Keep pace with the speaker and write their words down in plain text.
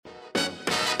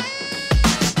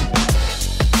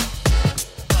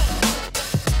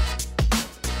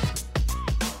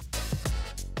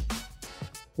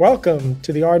Welcome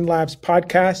to the Arden Labs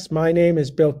podcast. My name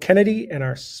is Bill Kennedy, and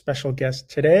our special guest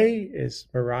today is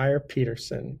Mariah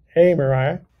Peterson. Hey,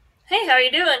 Mariah. Hey, how are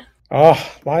you doing?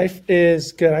 Oh, life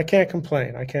is good. I can't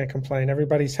complain.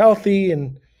 Everybody's healthy,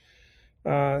 and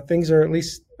things are at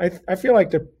least. I feel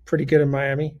like they're pretty good in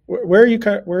Miami. Where are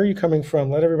you coming from?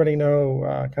 Let everybody know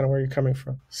kind of where you're coming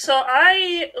from. So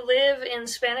I live in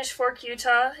Spanish Fork,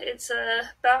 Utah. It's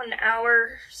about an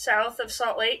hour south of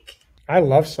Salt Lake. I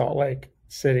love Salt Lake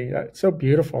City. It's so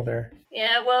beautiful there.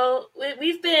 Yeah, well,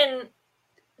 we've been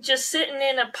just sitting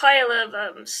in a pile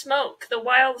of smoke, the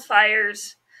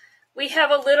wildfires. We have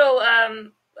a little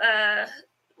a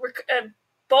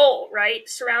bowl, right,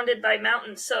 surrounded by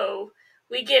mountains, so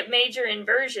we get major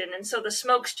inversion, and so the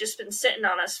smoke's just been sitting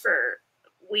on us for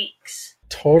weeks.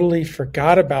 Totally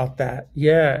forgot about that.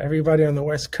 Yeah, everybody on the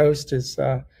West Coast is,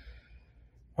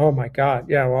 oh my God.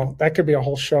 Yeah, well, that could be a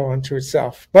whole show unto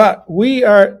itself. But we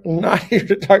are not here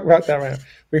to talk about that right now.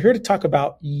 We're here to talk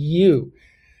about you.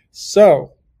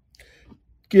 So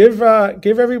give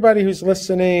everybody who's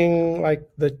listening like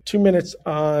the 2 minutes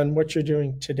on what you're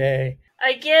doing today.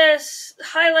 I guess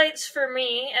highlights for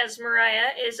me as Mariah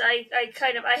is I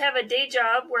have a day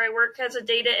job where I work as a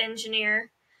data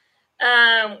engineer,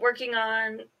 working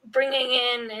on bringing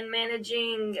in and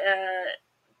managing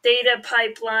data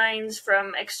pipelines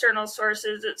from external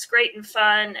sources. It's great and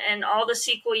fun and all the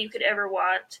SQL you could ever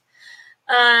want.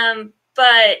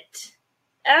 But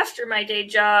after my day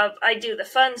job, I do the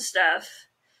fun stuff.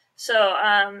 So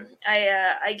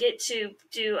I get to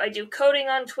do coding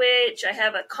on Twitch. I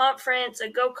have a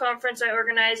Go conference I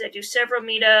organize. I do several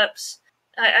meetups.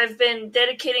 I've been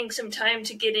dedicating some time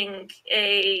to getting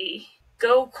a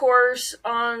Go course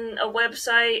on a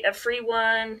website, a free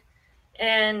one,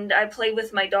 and I play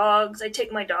with my dogs. I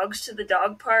take my dogs to the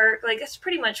dog park. Like, that's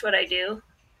pretty much what I do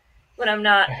when I'm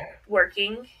not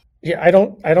working. Yeah, I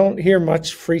don't hear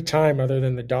much free time other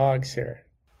than the dogs here.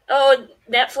 Oh,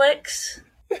 Netflix.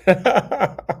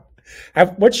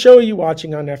 What show are you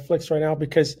watching on Netflix right now?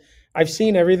 Because I've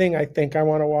seen everything I think I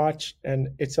want to watch, and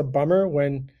it's a bummer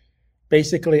when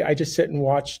basically I just sit and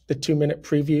watch the 2-minute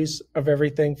previews of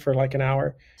everything for like an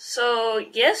hour. So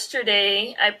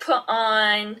yesterday I put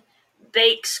on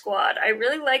Bake Squad. I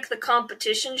really like the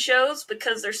competition shows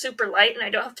because they're super light and I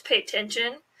don't have to pay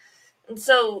attention. And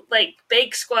so like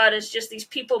Bake Squad is just these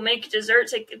people make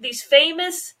desserts, like these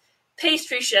famous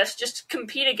pastry chefs just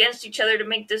compete against each other to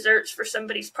make desserts for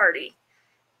somebody's party.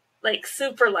 Like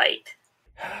super light.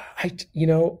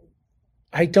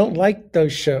 I don't like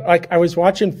those shows. Like I was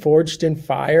watching Forged in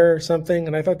Fire or something,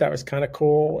 and I thought that was kind of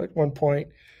cool at one point.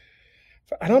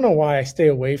 I don't know why I stay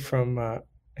away from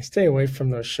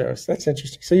those shows. That's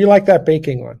interesting. So you like that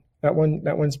baking one? That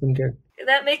one's been good.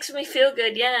 That makes me feel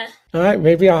good, yeah. All right,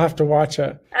 maybe I'll have to watch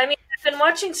it. I mean, I've been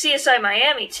watching CSI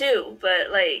Miami too,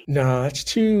 but like... No, that's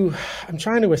too... I'm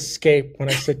trying to escape when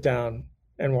I sit down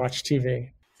and watch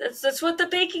TV. That's what the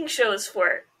baking show is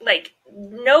for. Like,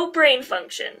 no brain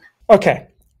function. Okay,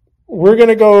 we're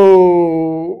going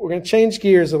to change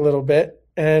gears a little bit.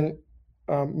 And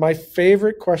my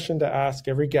favorite question to ask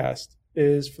every guest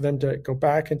is for them to go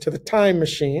back into the time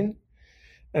machine.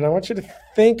 And I want you to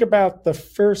think about the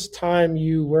first time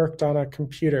you worked on a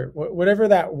computer, whatever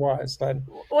that was, Len.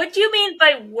 What do you mean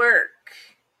by work?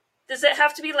 Does it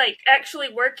have to be like actually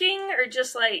working or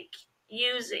just like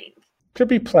using? Could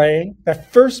be playing.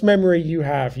 That first memory you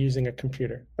have using a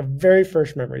computer, the very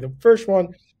first memory, the first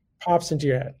one pops into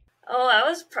your head. Oh, I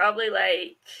was probably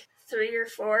like 3 or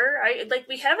 4.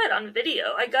 We have it on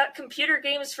video. I got computer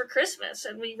games for Christmas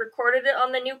and we recorded it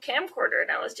on the new camcorder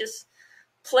and I was just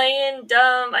playing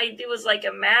dumb. It was like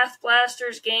a Math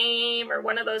Blasters game or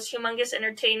one of those Humongous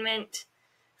Entertainment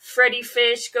Freddy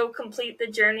Fish Go Complete the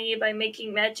Journey by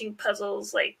making matching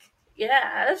puzzles. Like,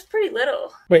 yeah, that's pretty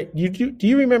little. Wait, do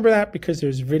you remember that because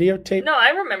there's videotape? No, I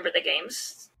remember the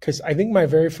games. Because I think my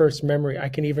very first memory I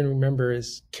can even remember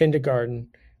is kindergarten.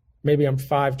 Maybe I'm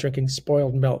 5 drinking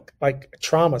spoiled milk, like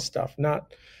trauma stuff,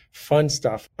 not fun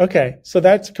stuff. Okay, so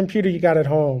that's a computer you got at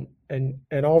home. And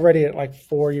already at like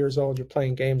 4 years old, you're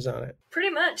playing games on it. Pretty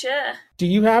much, yeah. Do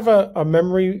you have a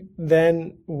memory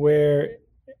then where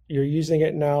you're using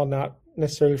it now, not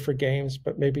necessarily for games,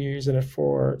 but maybe you're using it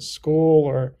for school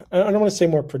or, I don't want to say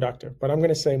more productive, but I'm going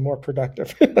to say more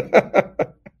productive.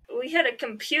 We had a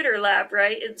computer lab,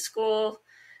 right, in school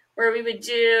where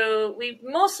we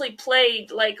mostly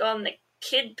played like on the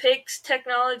KidPix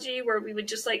technology where we would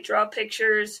just like draw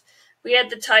pictures. We had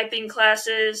the typing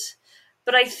classes.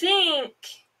 But I think,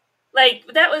 like,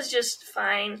 that was just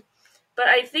fine. But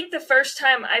I think the first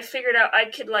time I figured out I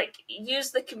could, like,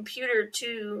 use the computer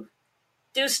to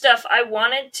do stuff I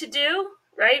wanted to do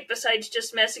right? Besides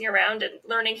just messing around and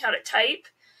learning how to type,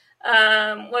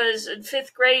 was in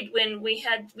fifth grade when we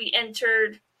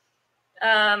entered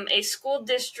a school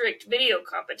district video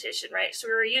competition, right? So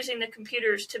we were using the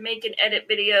computers to make and edit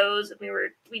videos, and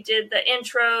we did the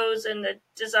intros and the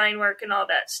design work and all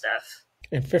that stuff.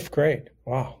 In fifth grade.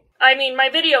 Wow. I mean, my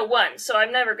video won, so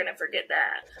I'm never going to forget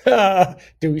that.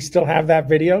 Do we still have that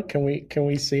video? Can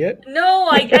we see it? No,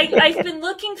 I've been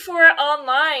looking for it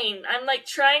online. I'm like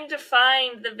trying to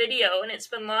find the video, and it's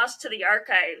been lost to the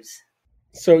archives.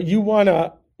 So you won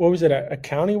what was it, a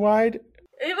countywide?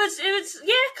 It was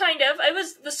yeah, kind of. It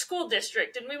was the school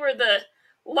district, and we were the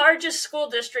largest school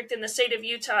district in the state of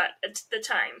Utah at the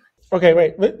time. Okay,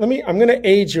 wait. I'm going to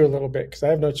age you a little bit because I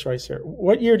have no choice here.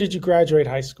 What year did you graduate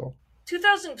high school?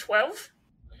 2012.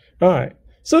 All right.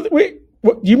 So wait,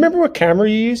 do you remember what camera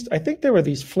you used? I think there were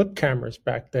these flip cameras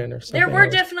back then or something. There were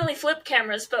definitely flip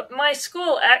cameras, but my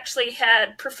school actually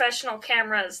had professional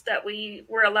cameras that we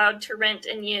were allowed to rent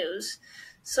and use.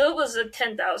 So it was a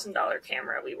 $10,000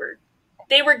 camera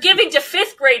they were giving to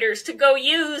fifth graders to go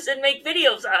use and make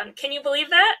videos on. Can you believe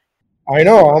that? I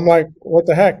know. I'm like, what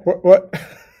the heck?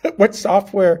 What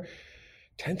software?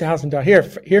 $10,000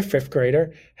 here, fifth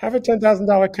grader, have a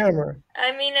 $10,000 camera.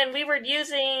 I mean, and we were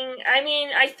using. I mean,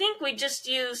 I think we just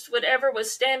used whatever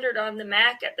was standard on the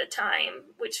Mac at the time,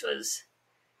 which was.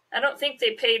 I don't think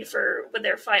they paid with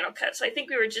their Final Cut, so I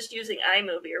think we were just using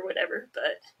iMovie or whatever.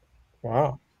 But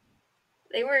wow,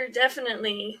 they were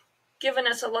definitely giving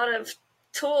us a lot of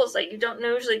tools that you don't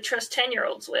usually trust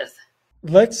 10-year-olds with.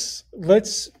 Let's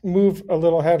move a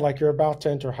little ahead. Like you're about to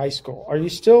enter high school. Are you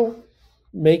still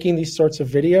making these sorts of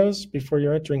videos before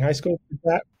you're entering high school?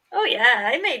 Oh yeah,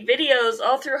 I made videos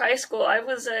all through high school. I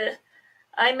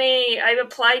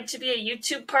applied to be a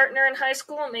YouTube partner in high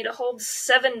school and made a whole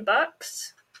 $7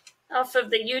 off of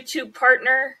the YouTube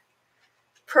partner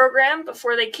program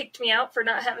before they kicked me out for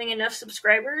not having enough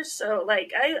subscribers. So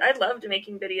like I loved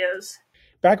making videos.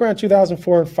 Back around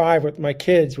 2004 and 5 with my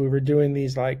kids, we were doing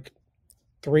these like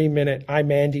 3-minute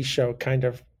iMandy show kind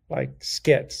of like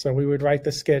skits. So we would write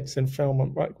the skits and film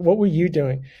them. What were you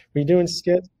doing? Were you doing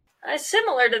skits?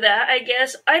 Similar to that, I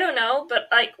guess. I don't know, but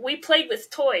like we played with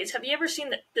toys. Have you ever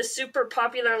seen the super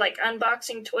popular like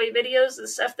unboxing toy videos, the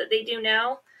stuff that they do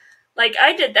now? Like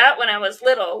I did that when I was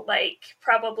little, like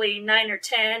probably 9 or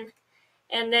 10.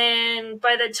 And then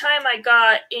by the time I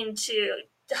got into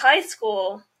high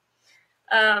school,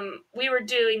 we were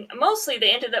doing, mostly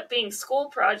they ended up being school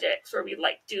projects where we'd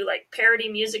like do like parody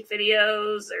music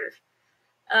videos, or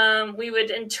we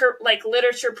would like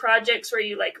literature projects where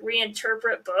you like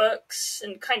reinterpret books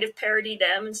and kind of parody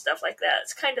them and stuff like that.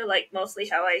 It's kind of like mostly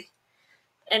how I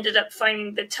ended up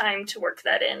finding the time to work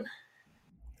that in.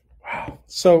 Wow.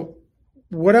 So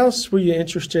what else were you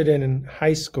interested in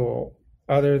high school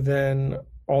other than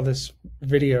all this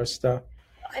video stuff?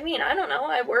 I mean, I don't know.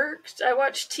 I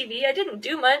watched TV. I didn't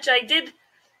do much.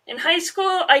 In high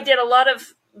school, I did a lot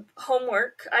of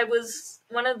homework. I was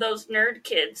one of those nerd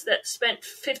kids that spent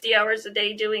 50 hours a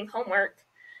day doing homework.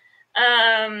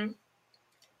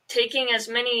 Taking as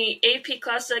many AP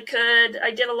classes I could.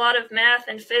 I did a lot of math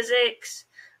and physics.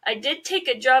 I did take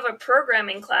a Java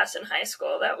programming class in high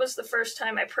school. That was the first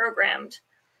time I programmed.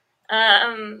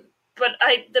 But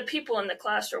the people in the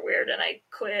class were weird and I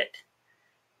quit.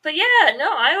 But yeah,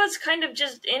 no, I was kind of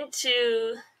just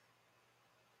into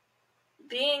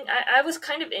being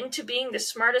the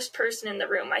smartest person in the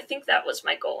room. I think that was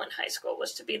my goal in high school,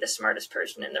 was to be the smartest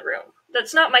person in the room.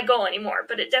 That's not my goal anymore,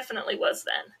 but it definitely was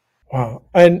then. Wow.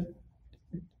 And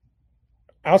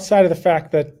outside of the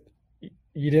fact that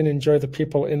you didn't enjoy the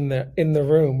people in the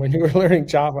room when you were learning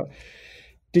Java,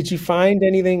 did you find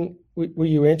anything? Were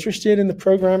you interested in the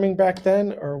programming back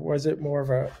then, or was it more of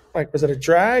was it a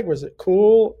drag? Was it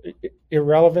cool?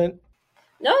 Irrelevant?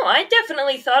 No, I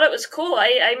definitely thought it was cool.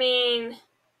 I mean,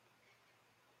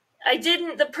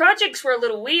 the projects were a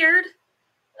little weird.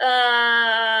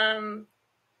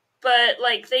 But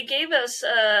like they gave us,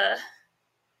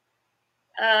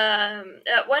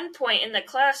 at one point in the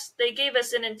class, they gave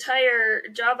us an entire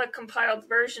Java compiled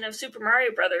version of Super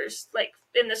Mario Brothers, like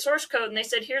in the source code. And they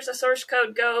said, here's the source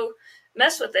code, go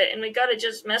mess with it. And we got to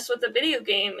just mess with the video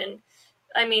game. And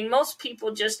I mean, most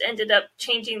people just ended up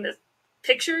changing the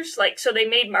pictures. Like, so they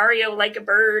made Mario like a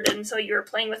bird. And so you were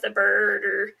playing with a bird,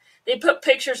 or they put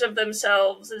pictures of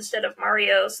themselves instead of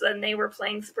Mario. So then they were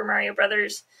playing Super Mario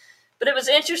Brothers. But it was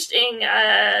interesting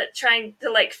trying to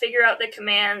like figure out the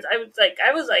commands. I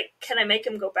was like, can I make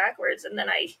him go backwards? And then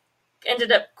I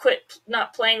ended up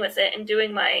not playing with it and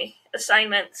doing my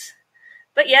assignments.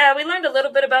 But yeah, we learned a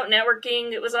little bit about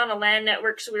networking. It was on a LAN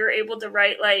network, so we were able to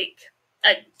write like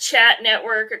a chat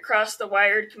network across the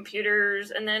wired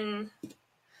computers, and then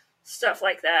stuff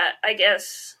like that. I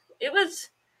guess it was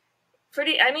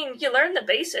pretty. I mean, you learn the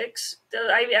basics.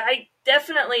 I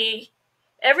definitely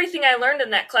everything I learned in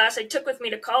that class I took with me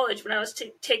to college when I was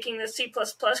taking the C++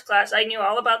 class. I knew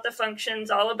all about the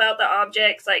functions, all about the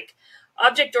objects. Like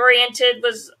object oriented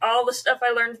was all the stuff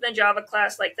I learned in the Java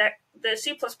class. Like that, the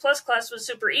C++ class was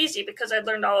super easy because I'd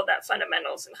learned all of that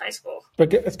fundamentals in high school.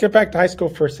 But let's get back to high school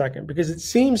for a second, because it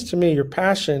seems to me your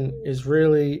passion is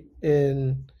really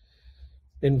in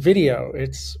video.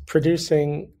 It's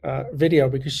producing video,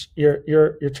 because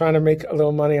you're trying to make a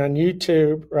little money on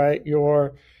YouTube, right?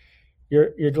 You're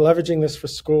leveraging this for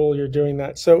school. You're doing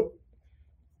that. So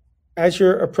as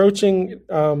you're approaching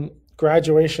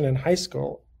graduation in high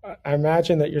school, I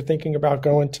imagine that you're thinking about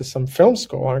going to some film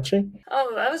school, aren't you?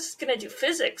 Oh, I was going to do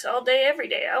physics all day, every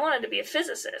day. I wanted to be a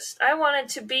physicist. I wanted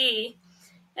to be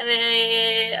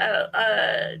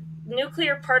a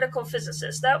nuclear particle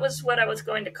physicist. That was what I was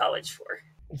going to college for.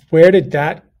 Where did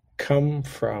that come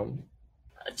from?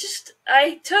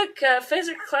 I took a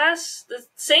physics class the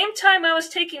same time I was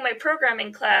taking my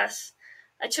programming class.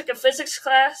 I took a physics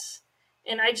class,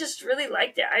 and I just really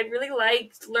liked it. I really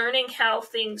liked learning how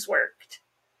things worked.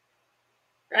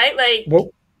 Right? Like, well,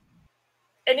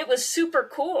 and it was super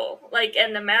cool. Like,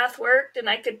 and the math worked, and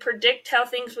I could predict how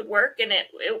things would work, and it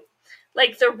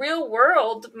like the real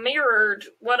world mirrored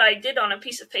what I did on a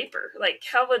piece of paper. Like,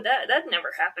 how would that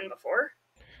never happened before?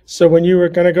 So when you were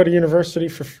going to go to university,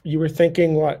 you were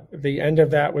thinking what the end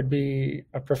of that would be,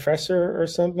 a professor or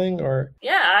something, or?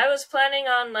 Yeah, I was planning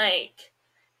on like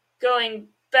going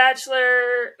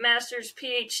bachelor, master's,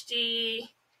 PhD,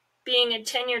 being a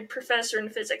tenured professor in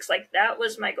physics. Like, that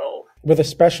was my goal. With a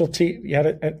specialty, you had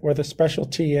it with a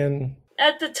specialty in?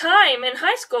 At the time in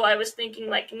high school, I was thinking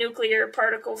like nuclear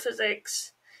particle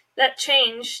physics. That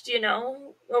changed,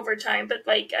 over time, but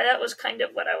like that was kind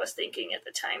of what I was thinking at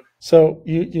the time. So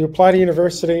you apply to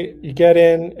university, you get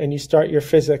in, and you start your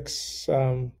physics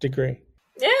degree.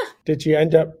 Yeah. Did you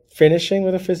end up finishing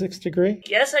with a physics degree?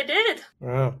 Yes, I did.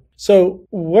 Wow. So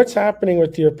what's happening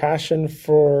with your passion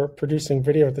for producing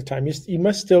video at the time? You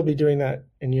must still be doing that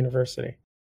in university.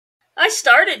 I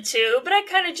started to, but I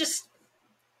kind of just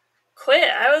quit.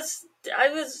 I was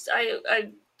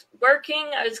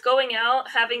working, I was going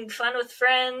out, having fun with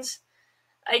friends.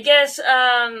 I guess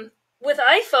with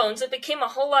iPhones, it became a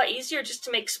whole lot easier just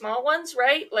to make small ones,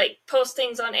 right? Like post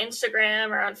things on Instagram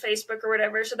or on Facebook or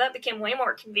whatever. So that became way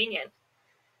more convenient.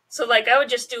 So like I would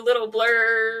just do little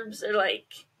blurbs, or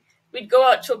like we'd go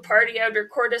out to a party, I would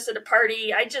record us at a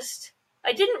party. I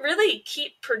didn't really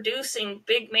keep producing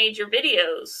big major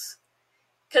videos,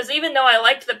 because even though I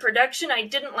liked the production, I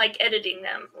didn't like editing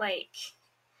them. Like,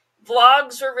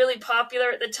 vlogs were really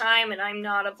popular at the time, and I'm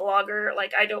not a vlogger.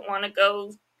 Like, I don't want to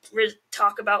go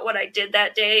talk about what I did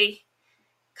that day,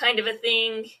 kind of a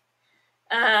thing.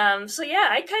 So yeah,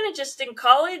 I kind of just in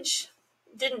college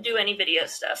didn't do any video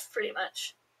stuff, pretty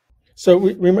much. So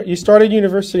you started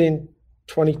university in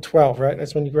 2012, right?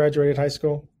 That's when you graduated high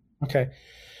school? Okay.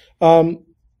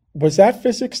 Was that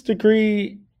physics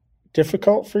degree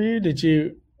difficult for you? Did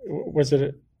you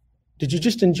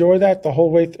just enjoy that the whole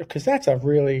way through? Because that's a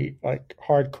really like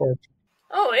hardcore.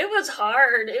 Oh, it was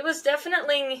hard. It was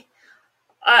definitely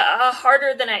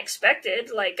harder than I expected.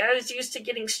 Like, I was used to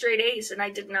getting straight A's, and I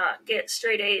did not get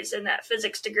straight A's in that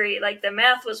physics degree. Like, the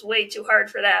math was way too hard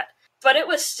for that. But it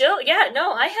was still,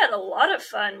 I had a lot of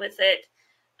fun with it.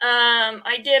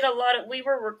 We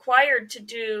were required to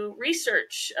do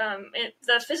research.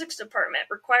 The physics department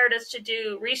required us to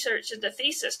do research as a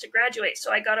thesis to graduate.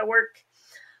 So I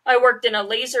worked in a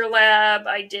laser lab.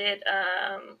 I did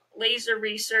laser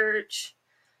research.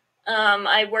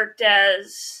 I worked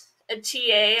as a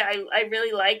TA. I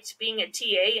really liked being a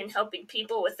TA and helping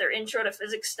people with their intro to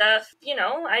physics stuff.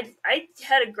 I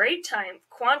had a great time.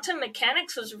 Quantum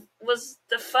mechanics was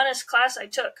the funnest class I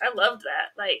took. I loved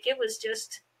that. Like, it was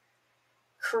just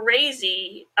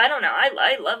crazy. I don't know.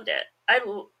 I loved it. I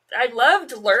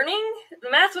loved learning. The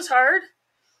math was hard,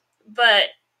 but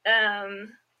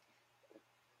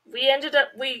we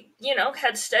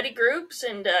had study groups,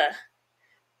 and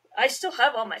I still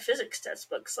have all my physics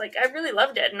textbooks. Like, I really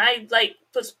loved it, and I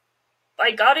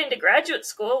got into graduate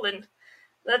school, and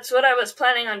that's what I was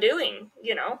planning on doing.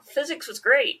 Physics was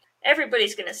great.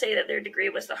 Everybody's going to say that their degree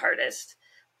was the hardest.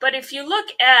 But if you look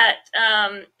at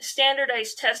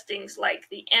standardized testings like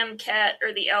the MCAT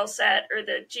or the LSAT or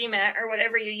the GMAT or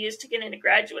whatever you use to get into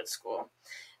graduate school,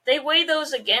 they weigh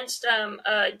those against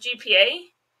GPA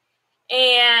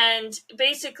and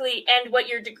what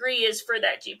your degree is for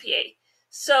that GPA.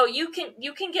 So you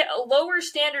can get a lower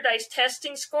standardized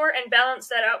testing score and balance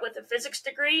that out with a physics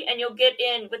degree, and you'll get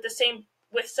in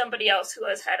with somebody else who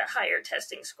has had a higher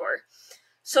testing score.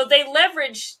 So they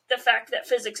leverage the fact that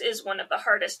physics is one of the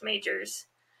hardest majors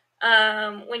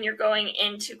when you're going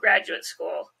into graduate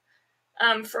school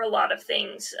for a lot of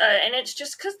things. And it's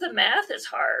just because the math is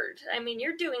hard. I mean,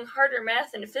 you're doing harder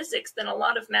math in physics than a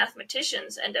lot of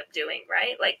mathematicians end up doing,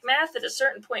 right? Like math at a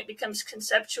certain point becomes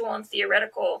conceptual and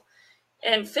theoretical,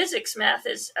 and physics math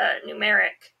is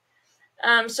numeric.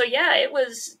 So yeah, it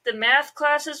was, the math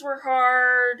classes were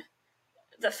hard.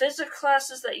 The physics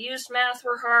classes that used math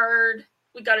were hard.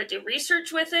 We got to do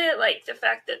research with it. Like the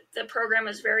fact that the program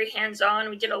is very hands-on.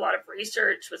 We did a lot of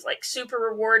research, was like super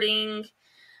rewarding.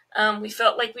 We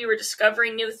felt like we were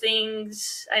discovering new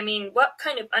things. I mean, what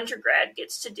kind of undergrad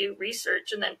gets to do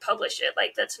research and then publish it?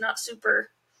 Like that's not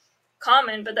super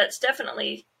common, but that's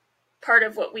definitely part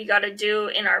of what we got to do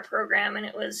in our program. And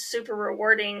it was super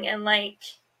rewarding. And like,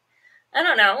 I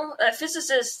don't know,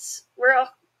 physicists, we're all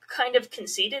kind of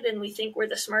conceited and we think we're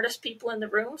the smartest people in the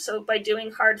room. So by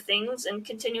doing hard things and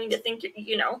continuing to think,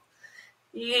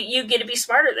 you get to be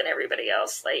smarter than everybody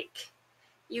else. Like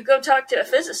you go talk to a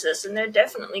physicist and they're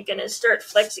definitely going to start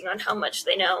flexing on how much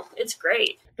they know. It's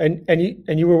great. And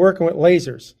you were working with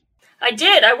lasers. I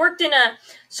did. I worked in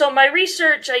so my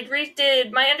research,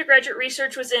 my undergraduate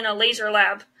research was in a laser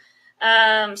lab.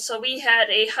 So we had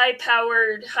a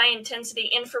high-powered, high-intensity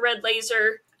infrared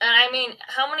laser. And I mean,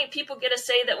 how many people get to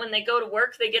say that when they go to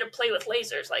work, they get to play with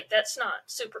lasers? Like, that's not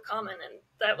super common. And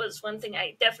that was one thing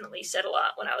I definitely said a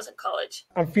lot when I was in college.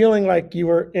 I'm feeling like you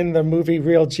were in the movie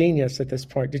Real Genius at this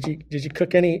point. Did you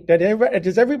cook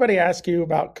does everybody ask you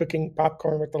about cooking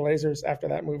popcorn with the lasers after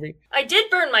that movie? I did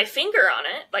burn my finger on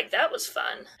it. Like, that was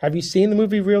fun. Have you seen the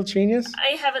movie Real Genius?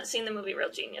 I haven't seen the movie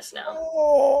Real Genius, no.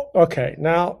 Oh, okay.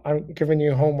 Now I'm giving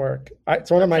you homework.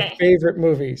 It's one of my favorite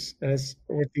movies. And it's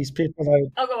with these people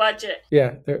I'll go watch it.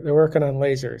 Yeah, they're working on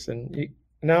lasers. And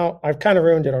now I've kind of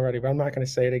ruined it already, but I'm not going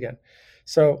to say it again.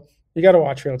 So you got to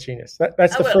watch Real Genius.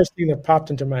 That's the first thing that popped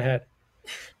into my head.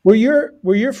 Were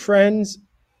your friends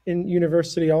in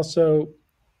university also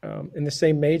in the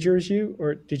same major as you,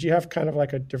 or did you have kind of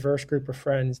like a diverse group of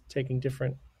friends taking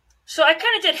different? So I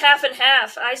kind of did half and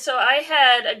half. I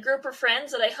had a group of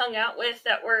friends that I hung out with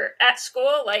that were at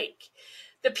school, like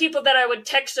the people that I would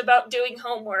text about doing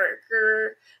homework,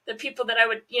 or the people that I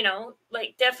would,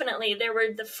 like definitely there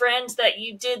were the friends that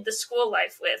you did the school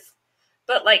life with.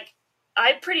 But like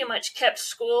I pretty much kept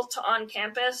school to on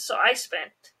campus. So I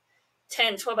spent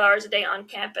 10, 12 hours a day on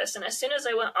campus. And as soon as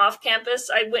I went off campus,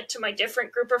 I went to my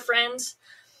different group of friends.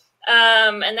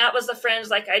 And that was the friends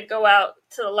like I'd go out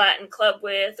to the Latin club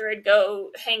with, or I'd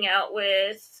go hang out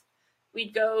with.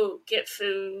 We'd go get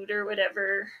food or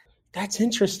whatever. That's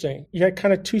interesting. You had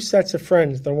kind of two sets of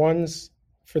friends, the ones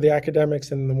for the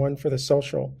academics and the one for the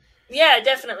social. Yeah,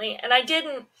 definitely. And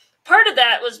part of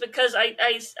that was because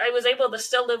I was able to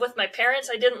still live with my parents.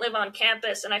 I didn't live on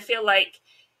campus. And I feel like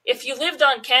if you lived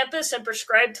on campus and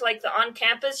prescribed to like the on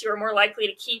campus, you were more likely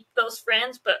to keep those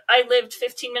friends. But I lived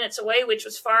 15 minutes away, which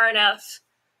was far enough.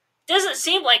 Doesn't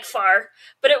seem like far,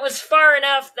 but it was far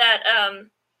enough that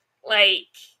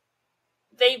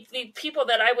the people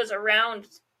that I was around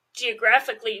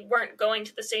geographically weren't going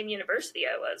to the same university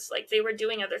I was. Like they were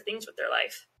doing other things with their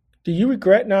life. Do you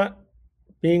regret not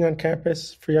being on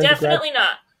campus for your undergrad? Definitely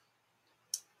not.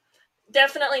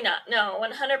 Definitely not. No,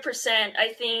 100%.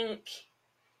 I think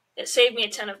it saved me a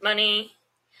ton of money.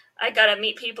 I got to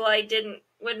meet people I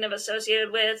wouldn't have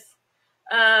associated with.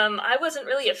 I wasn't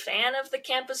really a fan of the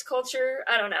campus culture.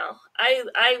 I don't know.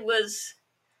 It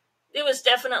was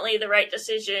definitely the right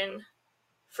decision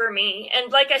for me.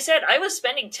 And like I said, I was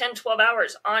spending 10, 12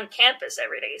 hours on campus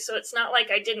every day. So it's not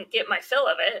like I didn't get my fill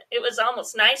of it. It was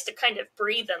almost nice to kind of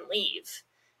breathe and leave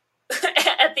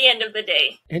at the end of the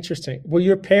day. Interesting. Well,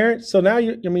 your parents, so now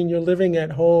you're living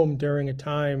at home during a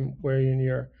time where you're in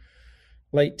your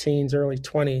late teens, early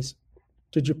 20s.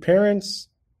 Did your parents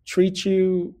treat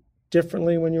you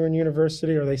differently when you were in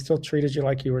university, or they still treated you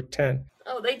like you were 10?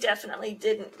 Oh, they definitely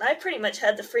didn't. I pretty much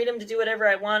had the freedom to do whatever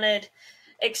I wanted,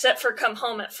 except for come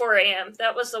home at 4 a.m.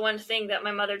 That was the one thing that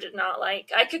my mother did not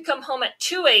like. I could come home at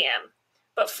 2 a.m.,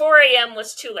 but 4 a.m.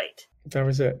 was too late. That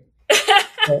was it.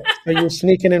 So you were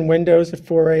sneaking in windows at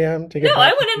 4 a.m. to get No,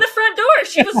 back? I went in the front door.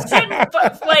 She was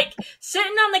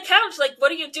sitting on the couch like,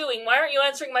 what are you doing? Why aren't you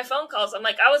answering my phone calls? I'm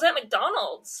like, I was at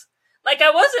McDonald's. Like, I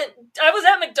was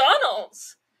at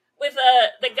McDonald's with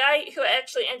the guy who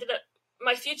actually ended up,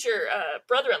 my future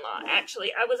brother-in-law,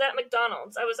 actually. I was at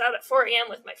McDonald's. I was out at 4 a.m.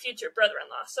 with my future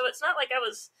brother-in-law. So it's not like I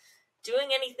was doing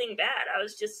anything bad. I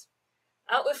was just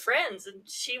out with friends, and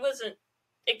she wasn't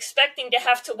expecting to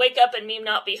have to wake up and me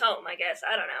not be home, I guess.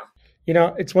 I don't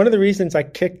know. It's one of the reasons I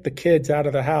kicked the kids out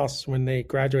of the house when they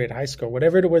graduate high school,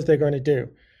 whatever it was they're going to do,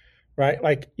 right?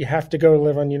 Like you have to go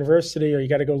live on university or you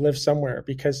got to go live somewhere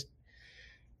because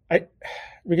I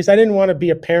didn't want to be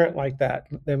a parent like that,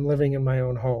 them living in my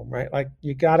own home, right? Like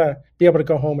you got to be able to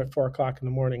go home at 4:00 in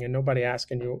the morning and nobody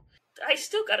asking you. I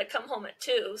still got to come home at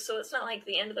 2, so it's not like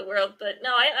the end of the world. But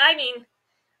no, I mean,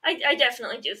 I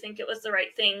definitely do think it was the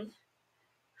right thing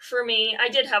for me. I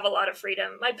did have a lot of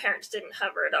freedom. My parents didn't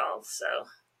hover at all, so.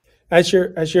 As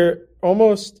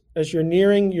you're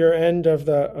nearing your end of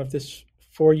this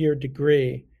 4-year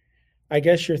degree, I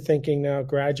guess you're thinking now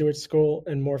graduate school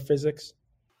and more physics.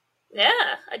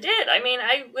 Yeah, I did. I mean,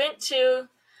 I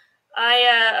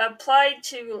applied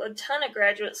to a ton of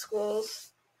graduate schools.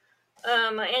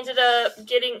 I ended up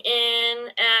getting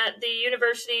in at the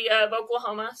University of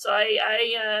Oklahoma. So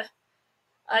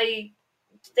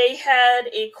they had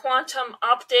a quantum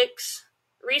optics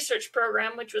research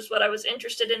program, which was what I was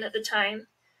interested in at the time.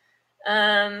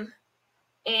 And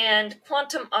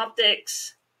quantum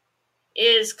optics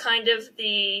is kind of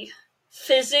the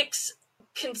physics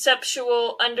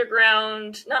conceptual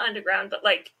not underground, but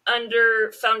like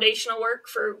under foundational work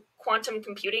for quantum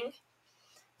computing.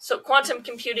 So quantum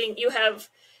computing, you have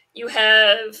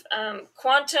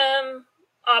quantum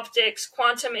optics,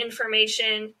 quantum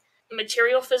information,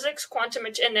 material physics,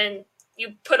 and then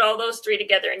you put all those three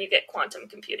together and you get quantum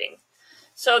computing.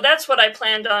 So that's what I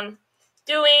planned on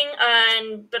doing.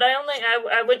 But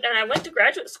I went to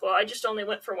graduate school. I just only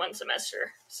went for 1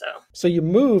 semester. So you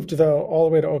moved though all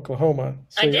the way to Oklahoma.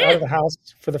 So you're out of the house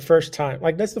for the first time.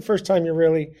 Like that's the first time you're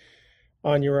really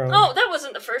on your own. Oh, that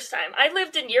wasn't the first time. I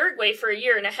lived in Uruguay for 1.5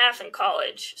 years in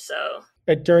college. So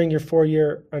during your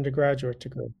 4-year undergraduate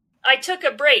degree. I took a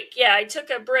break. Yeah, I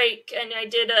took a break and I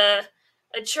did a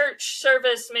church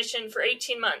service mission for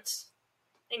 18 months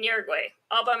in Uruguay,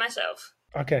 all by myself.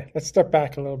 Okay, let's step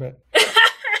back a little bit.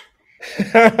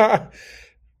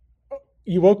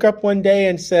 You woke up one day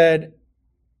and said,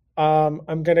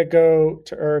 I'm going to go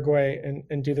to Uruguay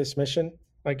and do this mission?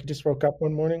 Like you just woke up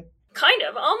one morning? Kind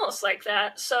of, almost like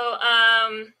that. So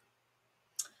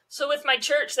with my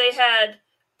church, they had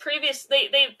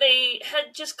they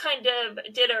had just kind of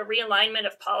did a realignment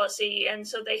of policy, and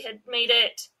so they had made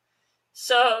it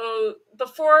so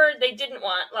before they didn't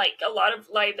want like a lot of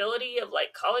liability of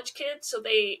like college kids, so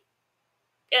they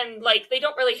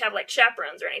don't really have like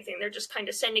chaperones or anything. They're just kind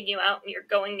of sending you out and you're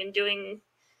going and doing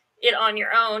it on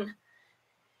your own.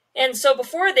 And so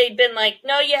before they'd been like,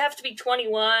 no, you have to be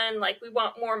 21. Like we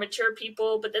want more mature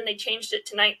people, but then they changed it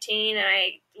to 19 and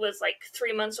I was like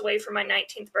 3 months away from my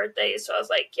 19th birthday. So I was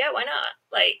like, yeah, why not?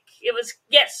 Like it was,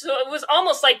 yes. So it was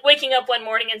almost like waking up one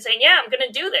morning and saying, yeah, I'm going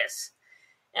to do this.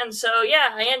 And so,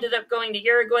 yeah, I ended up going to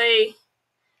Uruguay,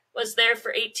 was there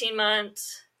for 18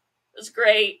 months. It was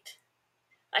great.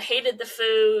 I hated the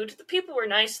food. The people were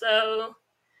nice though.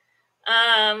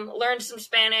 Learned some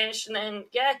Spanish and then,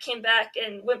 came back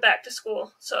and went back to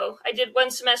school. So I did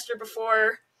 1 semester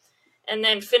before and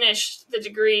then finished the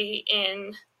degree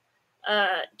in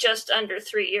just under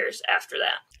 3 years after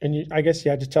that. And I guess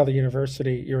you had to tell the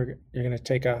university you're going to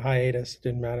take a hiatus. It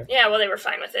didn't matter. Yeah, well, they were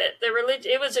fine with it.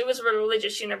 It was a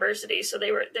religious university, so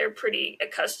they're pretty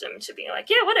accustomed to being like,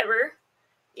 yeah, whatever.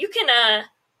 You can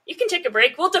take a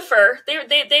break. We'll defer.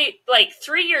 They like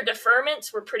 3-year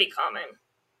deferments were pretty common.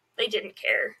 They didn't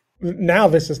care. Now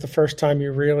this is the first time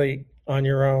you're really on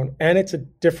your own, and it's a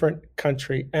different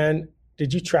country. And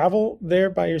did you travel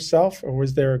there by yourself, or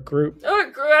was there a group?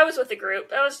 Oh, I was with a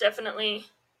group. I was definitely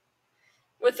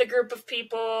with a group of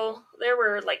people. There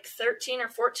were like 13 or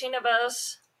 14 of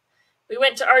us. We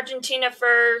went to Argentina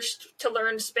first to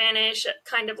learn Spanish at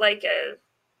kind of like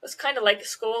a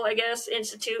school, I guess,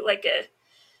 institute, like a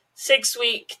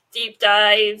 6-week deep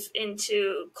dive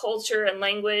into culture and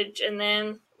language. And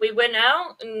then we went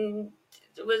out and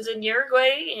was in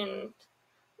Uruguay and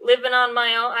living on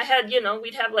my own. I had,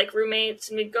 we'd have like roommates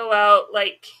and we'd go out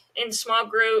like in small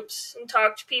groups and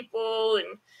talk to people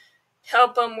and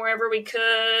help them wherever we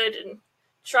could and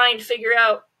trying to figure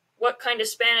out what kind of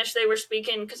Spanish they were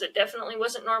speaking, because it definitely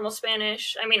wasn't normal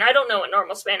Spanish. I mean, I don't know what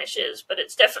normal Spanish is, but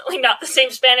it's definitely not the same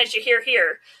Spanish you hear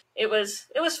here. It was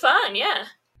fun, yeah.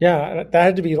 Yeah, that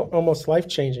had to be almost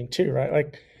life-changing too, right?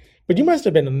 Like, but you must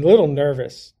have been a little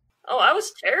nervous. Oh, I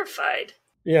was terrified.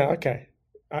 Yeah, okay.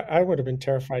 I would have been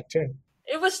terrified too.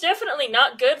 It was definitely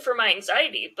not good for my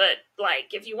anxiety, but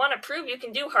like, if you want to prove you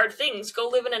can do hard things, go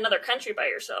live in another country by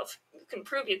yourself. You can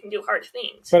prove you can do hard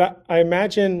things. But I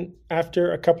imagine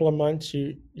after a couple of months,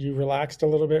 you relaxed a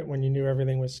little bit when you knew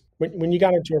everything was, when you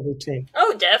got into a routine.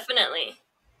 Oh, definitely.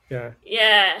 Yeah.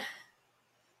 Yeah.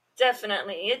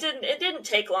 Definitely. It didn't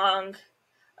take long.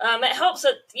 It helps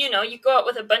that, you go out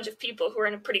with a bunch of people who are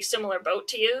in a pretty similar boat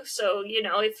to you. So,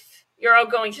 if you're all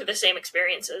going through the same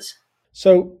experiences.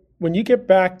 So when you get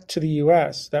back to the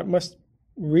US, that must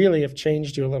really have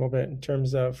changed you a little bit in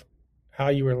terms of how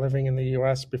you were living in the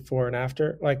US before and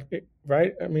after.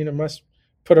 Right? I mean, it must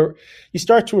put a, you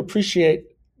start to appreciate.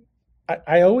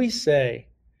 I always say,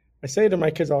 I say to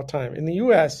my kids all the time, in the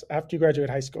US, after you graduate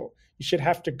high school, you should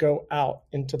have to go out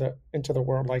into the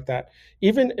world like that,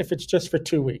 even if it's just for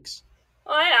 2 weeks.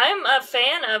 Well, I'm a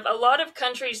fan of a lot of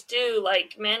countries do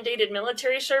like mandated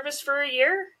military service for a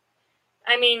year.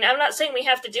 I mean, I'm not saying we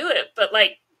have to do it, but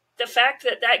like the fact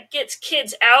that that gets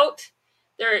kids out,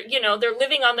 they're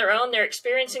living on their own, they're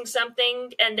experiencing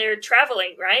something, and they're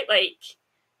traveling, right? Like,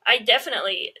 I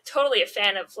definitely totally a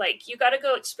fan of like you got to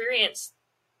go experience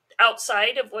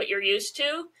outside of what you're used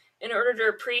to in order to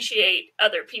appreciate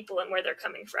other people and where they're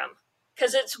coming from,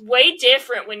 because it's way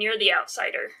different when you're the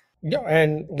outsider. Yeah,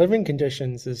 and living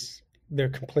conditions is they're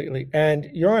completely, and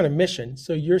you're on a mission,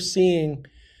 so you're seeing,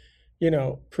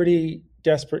 pretty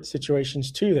desperate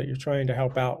situations too that you're trying to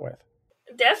help out with.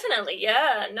 Definitely,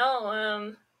 yeah.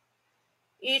 No,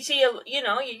 you see,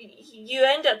 you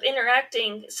end up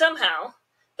interacting somehow.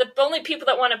 The only people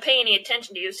that want to pay any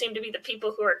attention to you seem to be the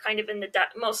people who are kind of in the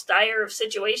most dire of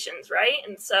situations, right?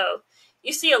 And so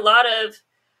you see a lot of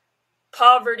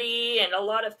poverty and a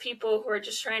lot of people who are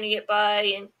just trying to get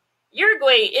by. And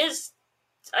Uruguay is,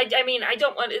 I mean, I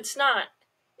don't want, it's not,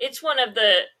 it's one of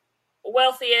the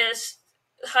wealthiest,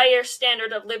 higher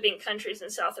standard of living countries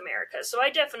in South America. So I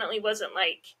definitely wasn't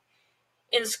like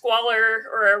in squalor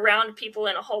or around people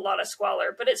in a whole lot of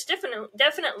squalor, but it's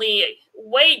definitely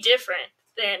way different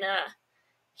than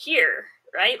here,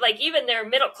 right? Like even their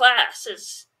middle class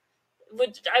is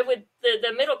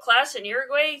the middle class in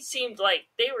Uruguay seemed like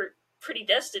they were pretty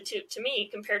destitute to me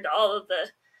compared to all of the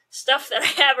stuff that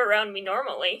I have around me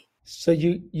normally. So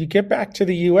you get back to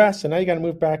the US and now you got to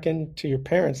move back into your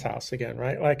parents' house again,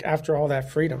 right? Like after all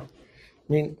that freedom.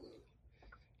 I mean,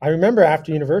 I remember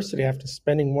after university, after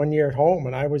spending 1 year at home,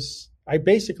 and I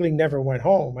basically never went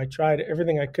home. I tried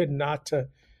everything I could not to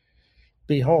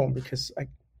be home because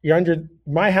you're under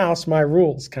my house, my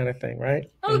rules kind of thing,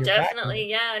 right? Oh, definitely.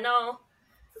 Yeah, no.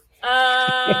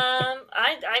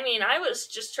 I mean, I was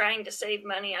just trying to save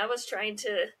money. I was trying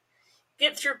to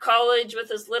get through college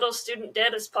with as little student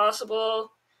debt as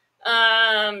possible.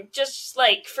 Just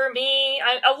like for me,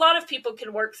 a lot of people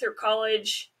can work through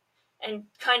college and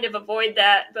kind of avoid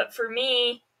that. But for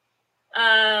me,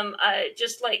 I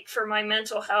just like for my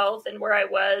mental health and where I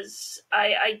was,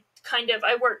 I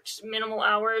worked minimal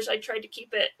hours. I tried to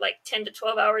keep it like 10 to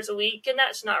 12 hours a week, and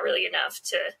that's not really enough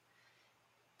to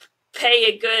pay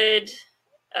a good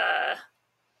uh,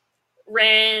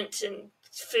 rent and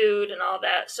food and all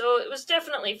that. So it was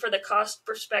definitely for the cost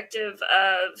perspective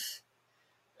of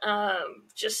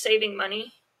just saving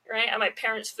money, right? At my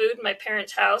parents' food, my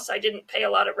parents' house. I didn't pay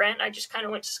a lot of rent. I just kind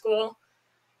of went to school.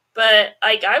 But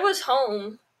like I was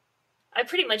home. I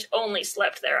pretty much only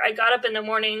slept there. I got up in the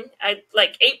morning. I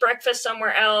like ate breakfast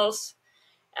somewhere else.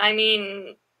 I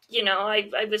mean,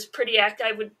 I was pretty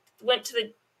active. Went to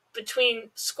the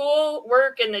between school,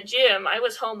 work, and the gym. I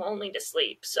was home only to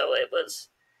sleep. So it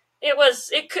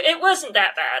wasn't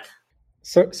that bad.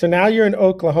 So now you're in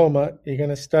Oklahoma. You're going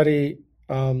to study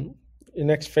your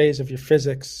next phase of your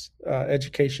physics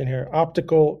education here.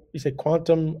 Optical, you say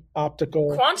quantum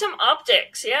optical. Quantum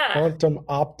optics, yeah. Quantum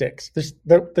optics.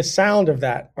 The sound of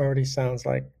that already sounds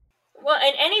like. Well,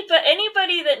 and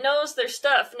anybody that knows their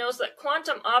stuff knows that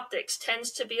quantum optics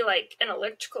tends to be like an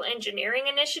electrical engineering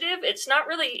initiative. It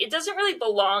doesn't really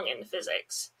belong in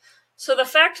physics. So the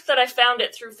fact that I found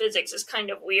it through physics is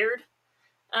kind of weird.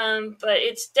 But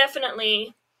it's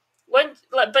definitely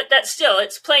but that's still,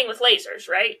 it's playing with lasers,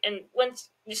 right? And once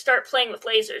you start playing with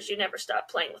lasers, you never stop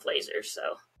playing with lasers.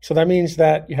 So that means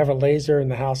that you have a laser in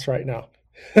the house right now.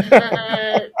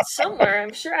 Somewhere,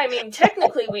 I'm sure. I mean,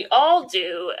 technically, we all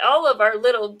do. All of our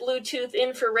little Bluetooth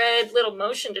infrared little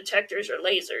motion detectors are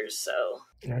lasers. So,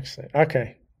 actually,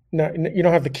 okay. No, you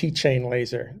don't have the keychain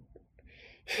laser.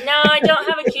 No, I don't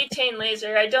have a keychain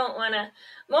laser. I don't want to.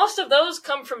 Most of those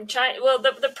come from China. Well,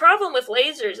 the problem with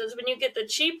lasers is when you get the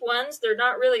cheap ones, they're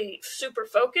not really super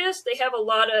focused. They have a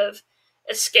lot of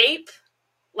escape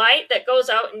light that goes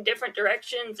out in different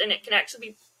directions, and it can actually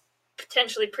be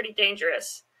potentially pretty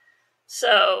dangerous.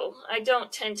 So I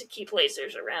don't tend to keep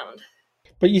lasers around.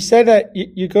 But you said that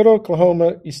you go to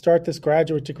Oklahoma, you start this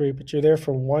graduate degree, but you're there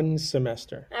for 1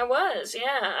 semester. I was,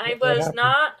 yeah. I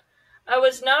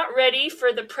was not ready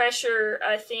for the pressure,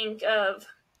 I think, of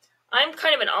I'm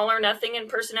kind of an all or nothing in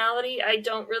personality. I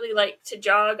don't really like to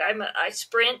jog. I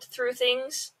sprint through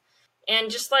things,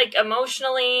 and just like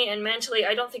emotionally and mentally,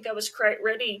 I don't think I was quite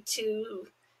ready to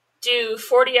do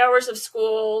 40 hours of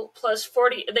school plus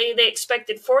 40. They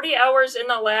expected 40 hours in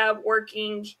the lab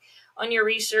working on your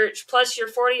research plus your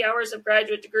 40 hours of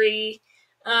graduate degree.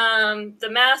 The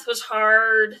math was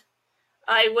hard.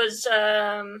 I was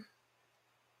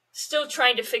still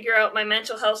trying to figure out my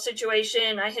mental health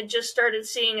situation. I had just started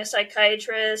seeing a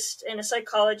psychiatrist and a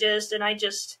psychologist, and I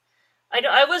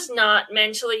was not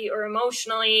mentally or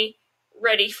emotionally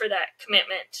ready for that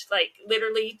commitment. Like,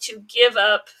 literally to give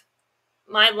up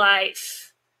my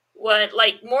life,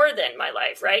 more than my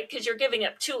life, right? Because you're giving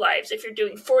up 2 lives if you're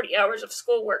doing 40 hours of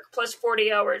schoolwork plus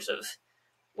 40 hours of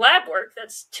lab work.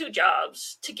 That's 2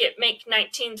 jobs to make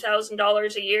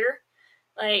 $19,000 a year.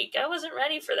 Like, I wasn't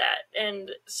ready for that.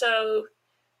 And so,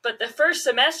 but the first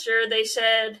semester they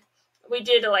said, we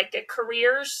did like a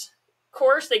careers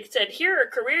course. They said, here are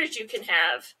careers you can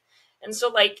have. And so,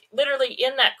 like, literally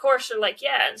in that course, they're like,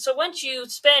 yeah. And so once you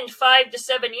spend 5 to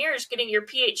 7 years getting your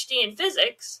PhD in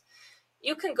physics,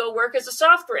 you can go work as a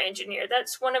software engineer.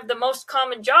 That's one of the most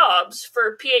common jobs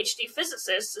for PhD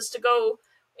physicists, is to go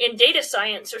in data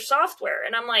science or software.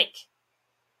 And I'm like,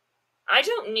 I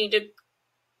don't need a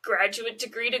graduate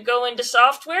degree to go into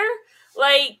software.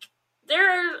 Like,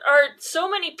 there are so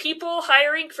many people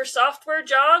hiring for software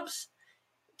jobs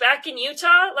back in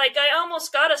Utah. Like, I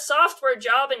almost got a software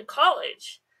job in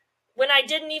college when I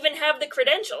didn't even have the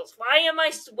credentials. Why am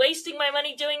I wasting my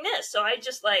money doing this? So I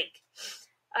just, like,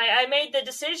 I made the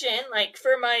decision, like,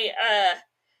 for my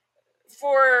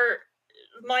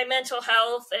mental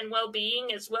health and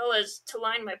well-being, as well as to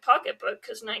line my pocketbook,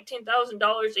 because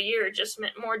 $19,000 a year just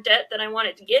meant more debt than I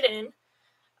wanted to get in.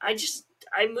 I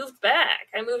moved back.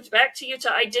 I moved back to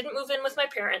Utah. I didn't move in with my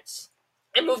parents.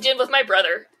 I moved in with my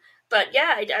brother. But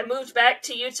yeah, I moved back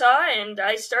to Utah, and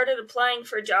I started applying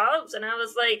for jobs, and I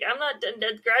was like, I'm not done.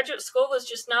 Graduate school was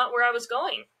just not where I was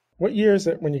going. What year is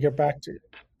it when you get back to?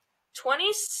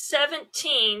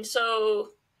 2017. So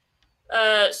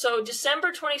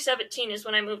December 2017 is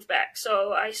when I moved back.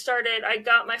 So I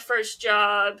got my first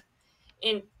job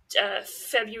in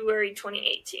February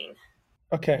 2018.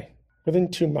 Okay, within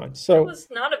 2 months. So that was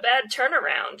not a bad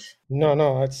turnaround.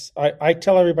 No, I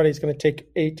tell everybody it's going to take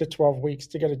 8 to 12 weeks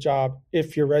to get a job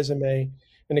if your resume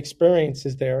and experience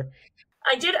is there.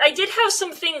 I did have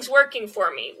some things working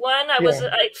for me. One, I was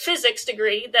a physics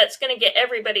degree. That's going to get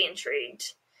everybody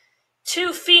intrigued.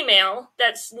 2, female.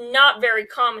 That's not very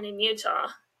common in Utah.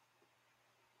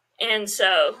 And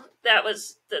so that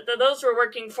was those were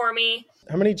working for me.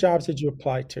 How many jobs did you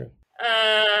apply to?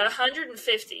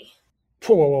 150.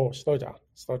 Whoa, slow down.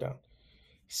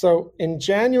 So in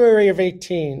January of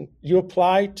 18, you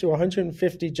applied to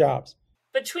 150 jobs.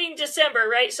 Between December,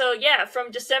 right? So yeah,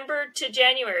 from December to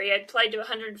January, I applied to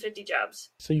 150 jobs.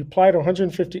 So you applied to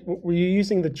 150. Were you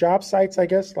using the job sites, I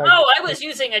guess? I was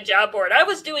using a job board. I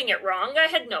was doing it wrong. I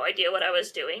had no idea what I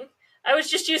was doing. I was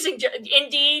just using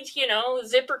Indeed,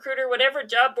 ZipRecruiter, whatever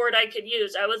job board I could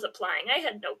use. I was applying. I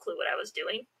had no clue what I was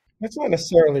doing. That's not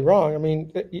necessarily wrong. I mean,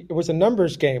 it was a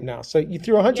numbers game now. So you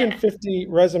threw 150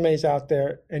 resumes out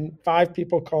there, and 5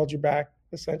 people called you back,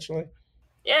 essentially.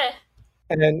 Yeah.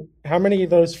 And then how many of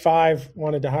those 5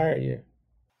 wanted to hire you?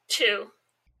 2.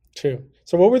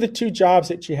 So what were the 2 jobs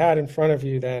that you had in front of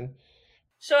you then?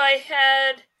 So I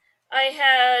had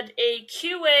a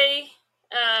QA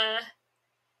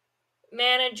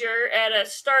manager at a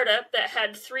startup that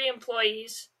had 3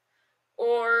 employees,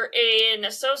 or an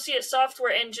associate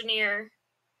software engineer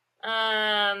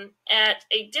at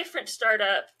a different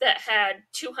startup that had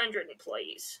 200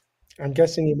 employees. I'm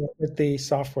guessing you went with the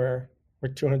software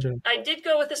with 200. I did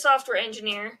go with the software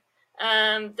engineer.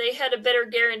 They had a better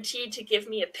guarantee to give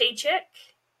me a paycheck,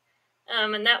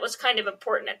 and that was kind of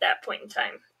important at that point in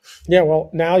time. Yeah,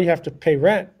 well, now you have to pay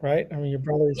rent, right? I mean, your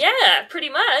brother's... Yeah, pretty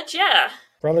much, yeah.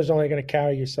 Brother's only going to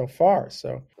carry you so far,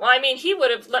 so... Well, I mean, he would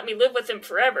have let me live with him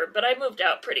forever, but I moved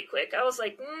out pretty quick. I was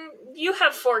like, you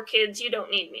have 4 kids, you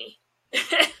don't need me.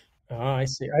 Oh, I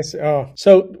see. Oh,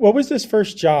 so what was this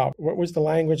first job? What was the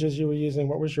languages you were using?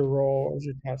 What was your role? What was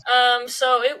your task?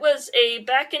 So it was a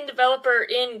backend developer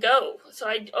in Go. So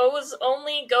I was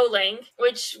only Golang,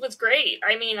 which was great.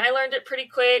 I mean, I learned it pretty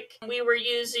quick. We were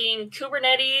using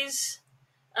Kubernetes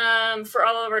for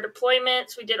all of our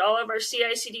deployments. We did all of our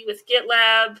CI/CD with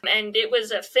GitLab, and it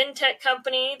was a fintech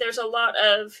company. There's a lot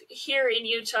of, here in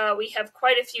Utah, we have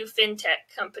quite a few fintech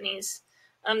companies.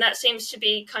 That seems to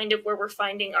be kind of where we're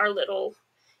finding our little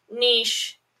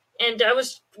niche. And I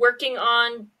was working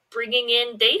on bringing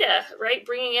in data, right?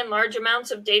 Bringing in large amounts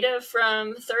of data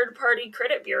from third-party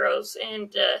credit bureaus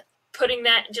and putting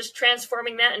that, just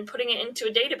transforming that and putting it into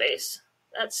a database.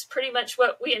 That's pretty much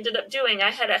what we ended up doing.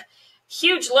 I had a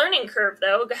huge learning curve,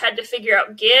 though. I had to figure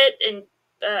out Git and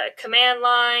command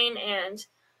line and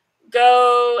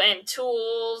Go and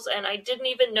tools, and I didn't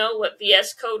even know what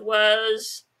VS Code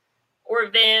was or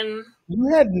Vim.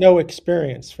 You had no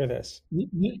experience for this.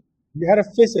 You had a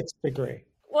physics degree.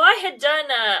 Well, I had done,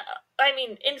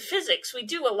 in physics, we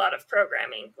do a lot of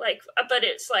programming, but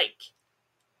it's like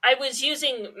I was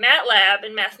using MATLAB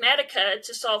and Mathematica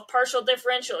to solve partial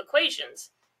differential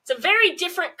equations. It's a very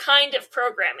different kind of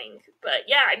programming, but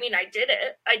yeah, I did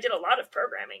it. I did a lot of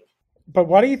programming. But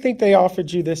why do you think they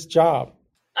offered you this job?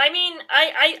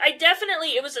 I definitely,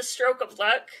 it was a stroke of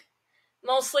luck.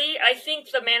 Mostly, I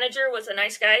think the manager was a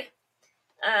nice guy.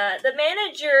 The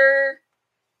manager,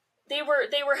 they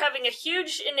were having a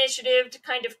huge initiative to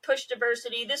kind of push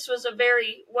diversity. This was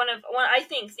one I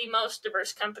think the most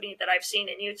diverse company that I've seen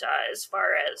in Utah as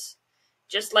far as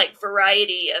just like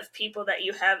variety of people that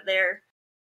you have there.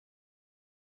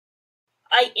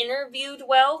 I interviewed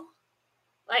well.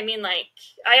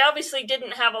 I obviously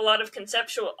didn't have a lot of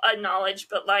conceptual knowledge,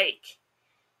 but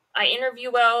I interview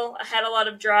well. I had a lot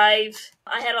of drive.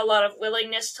 I had a lot of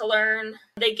willingness to learn.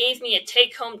 They gave me a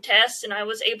take-home test, and I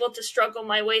was able to struggle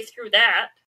my way through that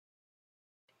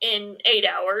in 8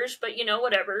 hours, but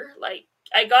whatever.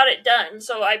 I got it done.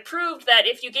 So I proved that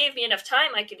if you gave me enough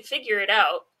time, I could figure it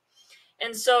out.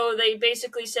 And so they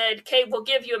basically said, okay, we'll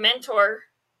give you a mentor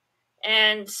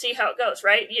and see how it goes,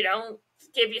 right?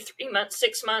 Give you 3 months,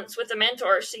 6 months with a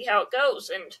mentor, see how it goes.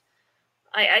 And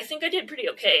I think I did pretty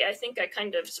okay. I think I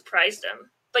kind of surprised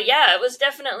them. But yeah,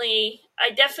 I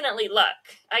definitely luck.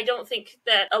 I don't think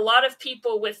that a lot of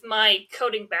people with my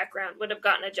coding background would have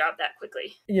gotten a job that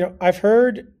quickly. I've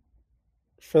heard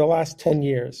for the last 10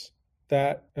 years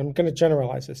that, I'm going to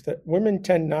generalize this, that women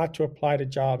tend not to apply to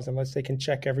jobs unless they can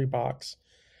check every box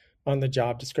on the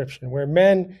job description, where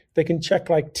men, they can check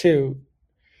like 2,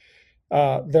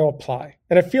 they'll apply.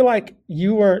 And I feel like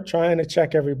you weren't trying to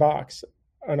check every box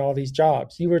on all these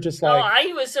jobs. You were just like... No,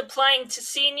 I was applying to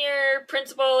senior,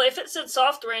 principal. If it said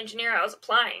software engineer, I was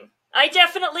applying. I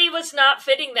definitely was not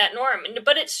fitting that norm,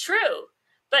 but it's true.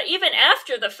 But even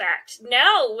after the fact,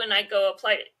 now when I go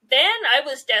apply, then I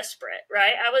was desperate,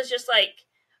 right? I was just like,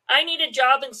 I need a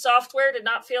job in software to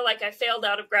not feel like I failed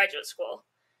out of graduate school.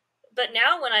 But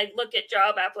now when I look at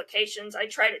job applications, I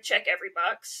try to check every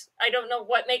box. I don't know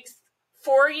what makes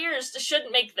 4 years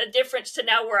shouldn't make the difference to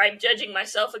now where I'm judging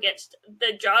myself against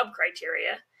the job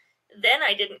criteria. Then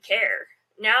I didn't care.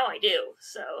 Now I do.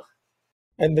 So.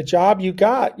 And the job you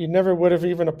got, you never would have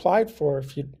even applied for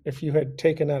if you had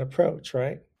taken that approach,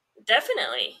 right?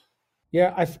 Definitely.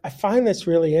 Yeah, I find this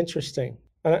really interesting,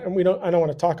 and I don't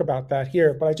want to talk about that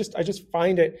here, but I just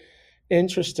find it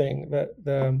interesting that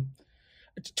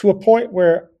to a point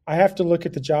where I have to look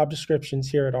at the job descriptions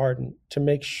here at Ardent to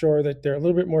make sure that they're a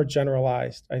little bit more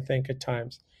generalized, I think, at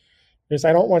times. Because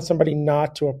I don't want somebody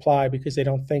not to apply because they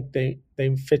don't think they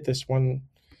fit this one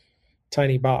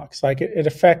tiny box. Like it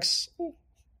affects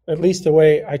at least the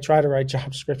way I try to write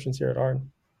job descriptions here at Ardent.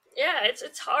 Yeah,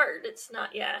 it's hard. It's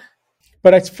not, yeah.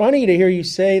 But it's funny to hear you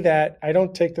say that I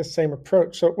don't take the same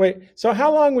approach. So wait, so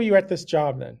how long were you at this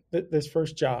job then, this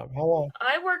first job? How long?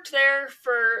 I worked there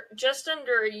for just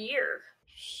under a year.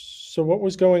 So what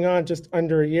was going on just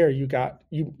under a year?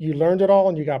 You learned it all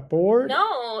and you got bored?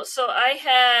 No, so I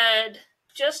had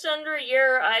just under a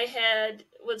year.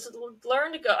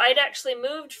 Learned to go. I'd actually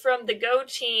moved from the Go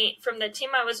team, from the team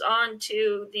I was on,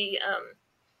 to the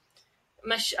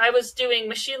I was doing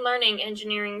machine learning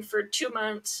engineering for 2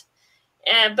 months.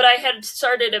 But I had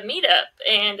started a meetup,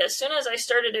 and as soon as I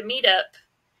started a meetup,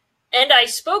 and I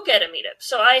spoke at a meetup,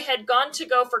 so I had gone to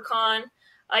GopherCon,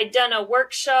 I'd done a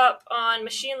workshop on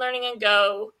machine learning and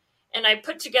Go, and I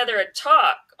put together a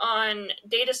talk on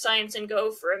data science and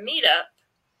Go for a meetup,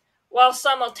 while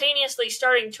simultaneously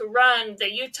starting to run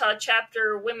the Utah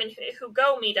chapter Women Who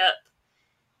Go meetup.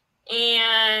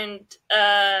 And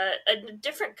a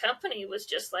different company was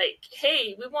just like,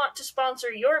 hey, we want to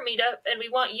sponsor your meetup and we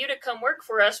want you to come work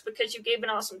for us because you gave an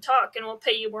awesome talk and we'll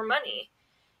pay you more money.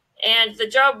 And the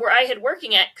job where I had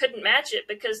working at couldn't match it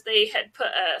because they had put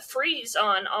a freeze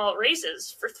on all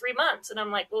raises for 3 months. And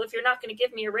I'm like, well, if you're not going to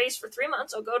give me a raise for 3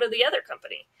 months, I'll go to the other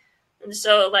company. And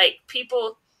so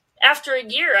people, after a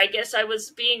year, I guess I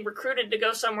was being recruited to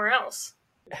go somewhere else.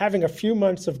 Having a few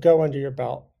months of Go under your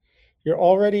belt, you're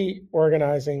already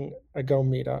organizing a Go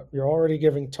meetup. You're already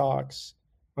giving talks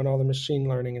on all the machine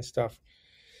learning and stuff.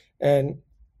 And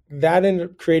that ended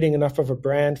up creating enough of a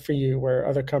brand for you where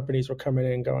other companies were coming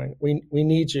in and going, we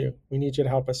need you. We need you to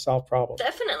help us solve problems.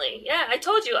 Definitely. Yeah, I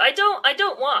told you, I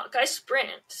don't walk, I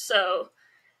sprint. So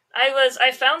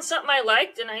I found something I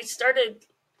liked and I started,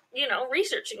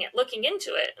 researching it, looking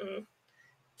into it, and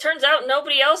turns out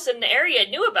nobody else in the area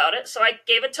knew about it, so I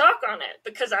gave a talk on it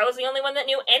because I was the only one that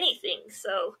knew anything.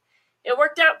 So it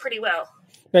worked out pretty well.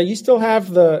 Now you still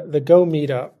have the Go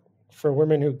meetup for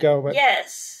women who go, but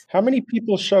Yes. how many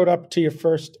people showed up to your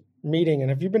first meeting,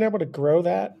 and have you been able to grow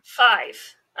that?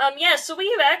 5. Yeah, so we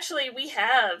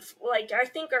have like, I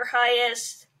think our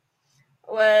highest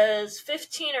was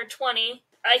 15 or 20.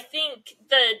 I think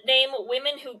the name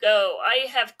Women Who Go, I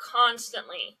have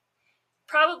constantly,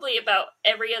 probably about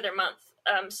every other month,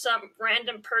 some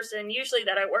random person, usually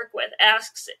that I work with,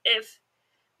 asks if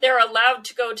they're allowed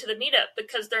to go to the meetup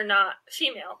because they're not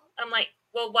female. I'm like,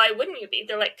 well, why wouldn't you be?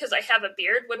 They're like, because I have a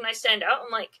beard, wouldn't I stand out?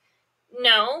 I'm like,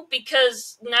 no,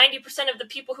 because 90% of the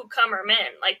people who come are men.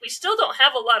 Like, we still don't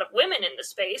have a lot of women in the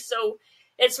space, so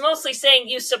it's mostly saying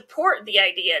you support the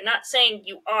idea, not saying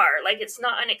you are. Like, it's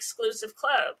not an exclusive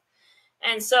club.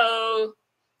 And so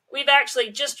we've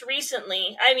actually just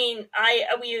recently,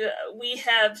 we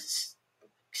have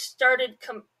started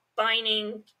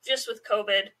combining, just with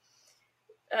COVID.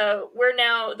 We're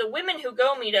now, the Women Who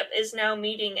Go meetup is now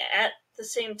meeting at the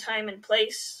same time and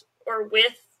place, or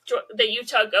with the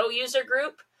Utah Go user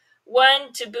group.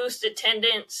 1, to boost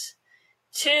attendance.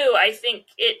 2, I think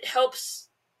it helps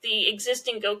the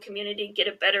existing Go community get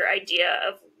a better idea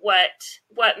of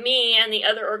what me and the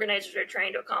other organizers are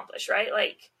trying to accomplish, right?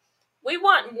 Like, we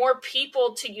want more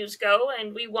people to use Go,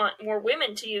 and we want more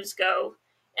women to use Go.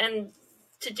 And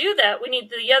to do that, we need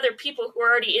the other people who are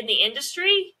already in the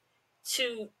industry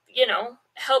to,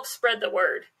 help spread the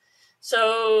word.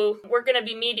 So we're going to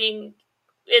be meeting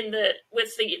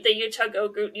with the Utah Go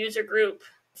group, user group,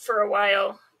 for a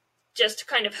while, just to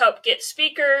kind of help get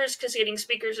speakers, because getting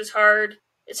speakers is hard.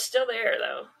 It's still there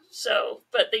though. So,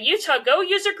 but the Utah Go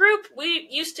user group, we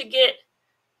used to get,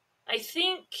 I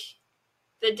think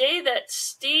the day that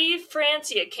Steve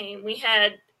Francia came, we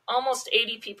had almost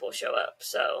 80 people show up.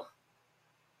 So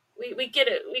we get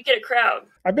a crowd.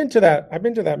 I've been to that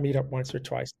meetup once or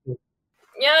twice.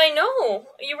 Yeah, I know.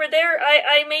 You were there.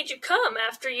 I made you come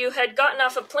after you had gotten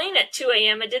off a plane at 2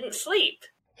 a.m. and didn't sleep.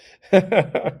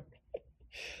 I'm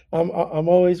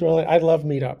always willing. I love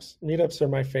meetups. Meetups are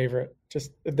my favorite.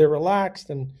 Just, they're relaxed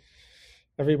and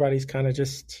everybody's kind of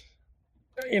just,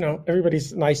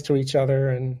 everybody's nice to each other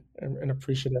and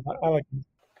appreciative. I like them.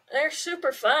 They're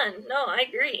super fun. No, I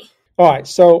agree. All right.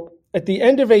 So at the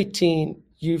end of 2018,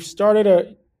 you've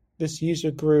started this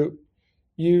user group.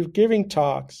 You're giving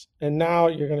talks, and now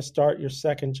you're going to start your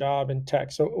second job in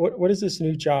tech. So what is this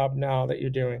new job now that you're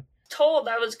doing? Told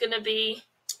I was going to be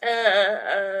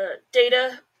a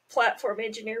data platform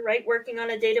engineer, right? Working on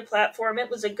a data platform. It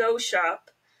was a Go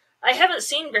shop. I haven't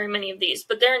seen very many of these,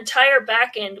 but their entire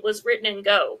backend was written in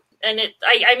Go. And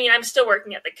I'm still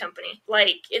working at the company.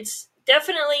 Like, it's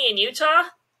definitely in Utah.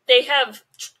 They have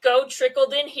Go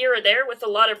trickled in here or there with a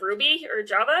lot of Ruby or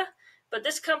Java, but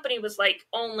this company was like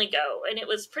only Go, and it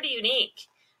was pretty unique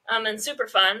and super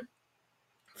fun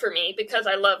for me because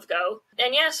I love Go.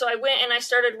 And yeah, so I went and I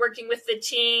started working with the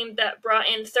team that brought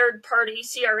in third-party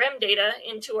CRM data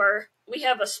into we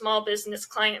have a small business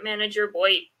client manager,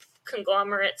 VoIP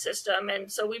conglomerate system,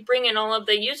 and so we bring in all of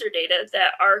the user data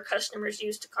that our customers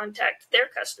use to contact their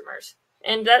customers.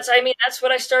 And that's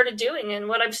what I started doing and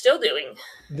what I'm still doing.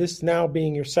 This now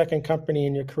being your second company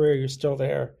in your career, you're still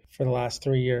there for the last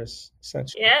 3 years,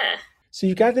 essentially. Yeah. So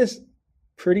you got this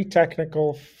pretty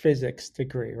technical physics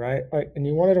degree, right? And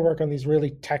you wanted to work on these really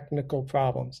technical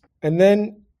problems. And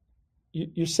then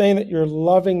you're saying that you're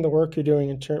loving the work you're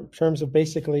doing in terms of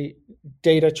basically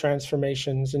data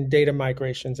transformations and data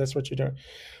migrations. That's what you're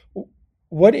doing.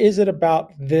 What is it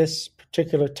about this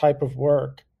particular type of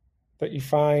work that you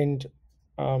find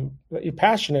that you're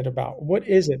passionate about? What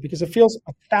is it? Because it feels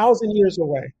 1,000 years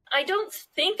away. I don't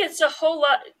think it's a whole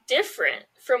lot different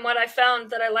from what I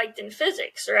found that I liked in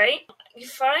physics, right? You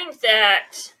find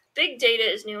that big data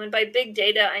is new, and by big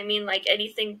data, I mean like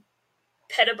anything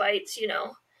petabytes,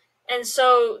 And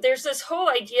so there's this whole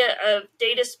idea of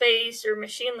data space or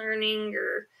machine learning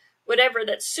or whatever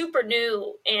that's super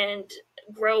new and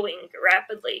growing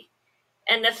rapidly.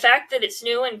 And the fact that it's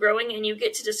new and growing and you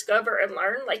get to discover and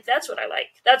learn, like, that's what I like.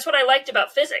 That's what I liked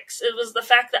about physics. It was the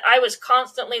fact that I was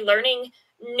constantly learning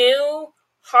new,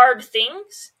 hard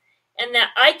things and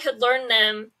that I could learn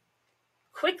them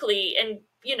quickly and,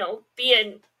 be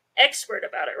an expert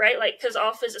about it, right? Like, because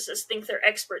all physicists think they're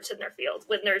experts in their field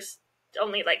when there's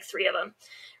only like 3 of them,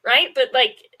 right? But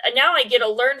like now I get to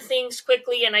learn things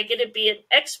quickly, and I get to be an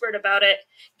expert about it,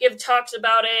 give talks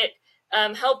about it,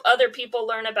 help other people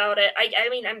learn about it. I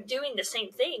mean, I'm doing the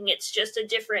same thing. It's just a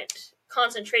different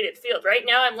concentrated field. Right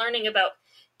now I'm learning about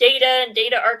data and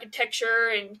data architecture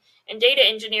and data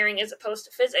engineering as opposed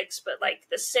to physics, but like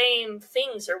the same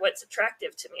things are what's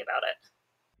attractive to me about it.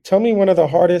 Tell me one of the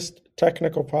hardest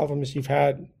technical problems you've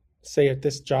had, say, at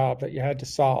this job that you had to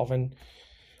solve. And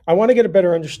I want to get a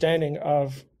better understanding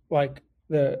of like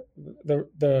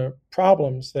the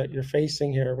problems that you're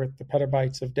facing here with the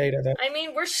petabytes of data that I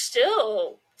mean, we're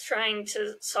still trying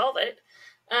to solve it.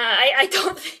 I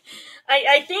don't.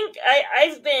 I think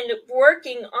I've been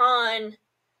working on.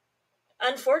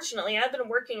 Unfortunately, I've been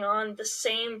working on the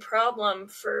same problem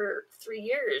for 3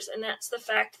 years, and that's the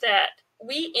fact that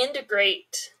we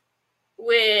integrate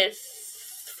with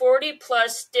 40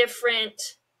 plus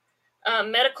different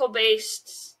medical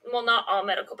based, well, not all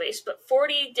medical based, but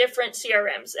 40 different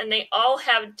CRMs, and they all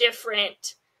have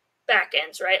different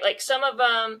backends, right? Like some of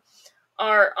them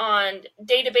are on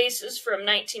databases from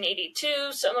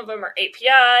 1982, some of them are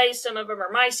APIs, some of them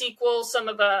are MySQL, some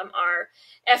of them are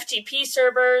FTP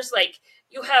servers. Like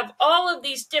you have all of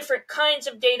these different kinds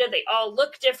of data. They all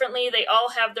look differently. They all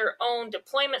have their own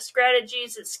deployment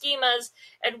strategies and schemas,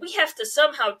 and we have to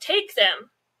somehow take them,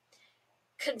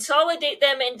 consolidate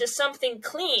them into something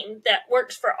clean that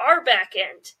works for our back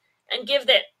end, and give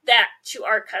that to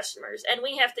our customers. And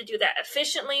we have to do that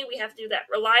efficiently. We have to do that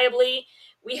reliably.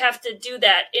 We have to do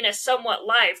that in a somewhat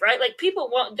live, right? Like people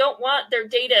don't want their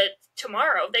data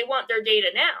tomorrow. They want their data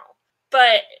now.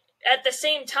 But at the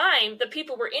same time, the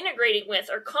people we're integrating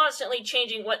with are constantly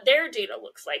changing what their data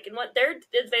looks like and what they're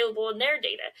available in their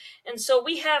data. And so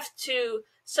we have to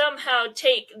somehow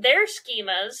take their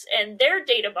schemas and their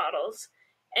data models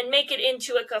and make it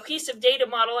into a cohesive data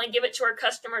model and give it to our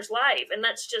customers live. And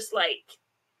that's just like,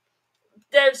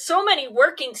 there's so many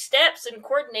working steps and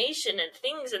coordination and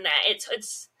things in that.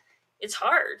 It's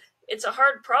hard. It's a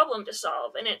hard problem to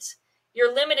solve, and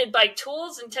you're limited by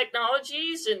tools and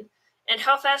technologies and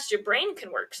how fast your brain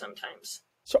can work sometimes.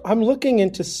 So I'm looking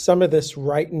into some of this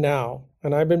right now,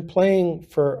 and I've been playing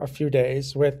for a few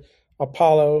days with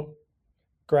Apollo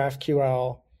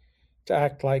GraphQL to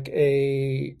act like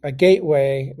a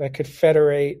gateway that could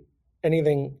federate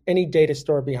anything, any data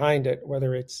store behind it,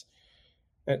 whether it's,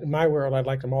 in my world, I'd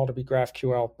like them all to be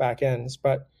GraphQL backends.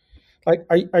 But like,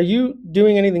 are you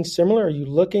doing anything similar? Are you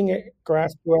looking at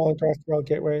GraphQL and GraphQL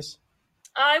gateways?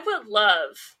 I would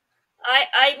love,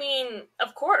 I mean,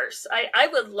 of course, I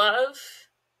would love,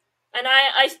 and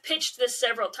I've pitched this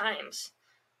several times.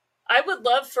 I would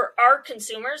love for our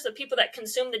consumers, the people that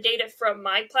consume the data from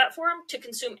my platform, to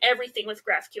consume everything with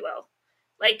GraphQL.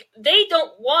 Like, they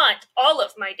don't want all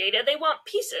of my data. They want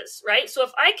pieces, right? So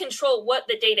if I control what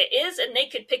the data is and they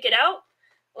could pick it out,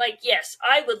 like, yes,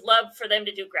 I would love for them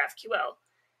to do GraphQL.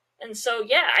 And so,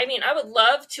 yeah, I mean, I would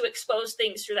love to expose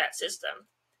things through that system.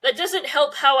 That doesn't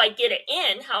help how I get it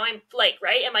in, how I'm like,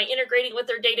 right? Am I integrating with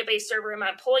their database server? Am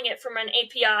I pulling it from an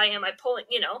API? Am I pulling,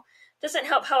 doesn't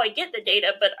help how I get the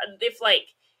data. But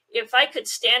if I could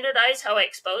standardize how I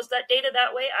expose that data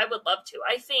that way, I would love to.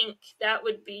 I think that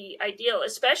would be ideal,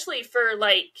 especially for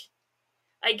like,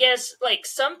 I guess like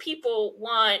some people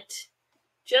want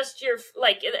just your,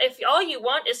 like, if all you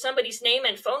want is somebody's name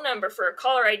and phone number for a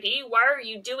caller ID, why are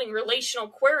you doing relational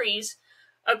queries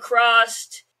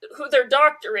across who their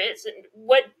doctor is and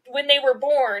when they were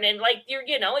born? And like,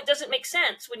 it doesn't make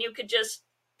sense when you could just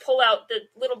pull out the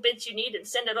little bits you need and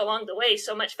send it along the way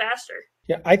so much faster.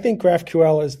 Yeah, I think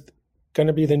GraphQL is going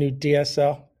to be the new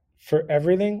DSL for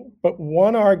everything. But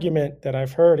one argument that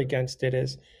I've heard against it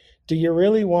is, do you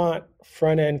really want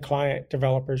front-end client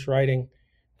developers writing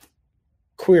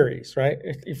queries, right?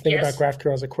 If you think about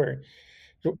GraphQL as a query,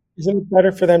 isn't it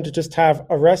better for them to just have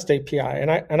a REST API?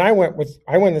 And I went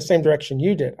in the same direction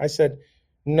you did. I said,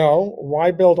 no, why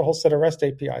build a whole set of REST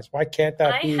APIs? Why can't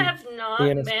that be? I have not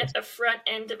met a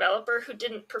front-end developer who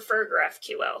didn't prefer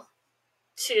GraphQL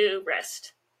to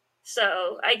REST.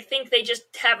 So I think they just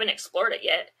haven't explored it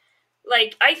yet.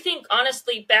 Like, I think,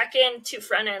 honestly, back-end to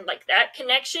front-end, like, that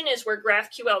connection is where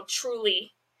GraphQL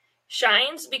truly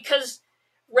shines, because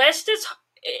REST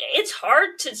it's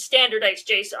hard to standardize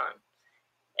JSON.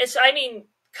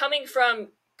 Coming from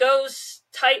Go's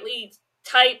tightly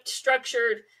typed,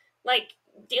 structured, like,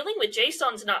 dealing with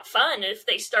JSON's not fun if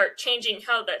they start changing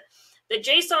how the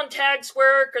JSON tags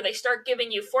work, or they start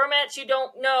giving you formats you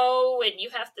don't know, and you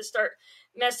have to start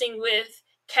messing with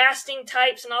casting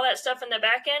types and all that stuff in the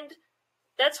back end.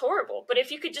 That's horrible. But if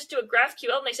you could just do a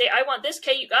GraphQL and they say, I want this,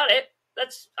 K, you got it.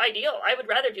 That's ideal. I would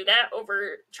rather do that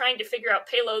over trying to figure out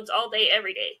payloads all day,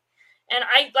 every day. And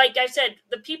like I said,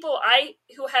 the people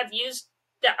who have used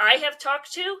that I have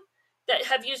talked to that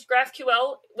have used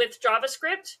GraphQL with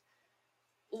JavaScript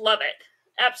love it.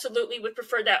 Absolutely would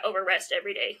prefer that over REST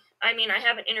every day. I mean, I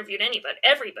haven't interviewed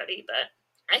everybody, but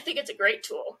I think it's a great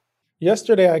tool.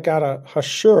 Yesterday, I got a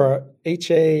Hasura,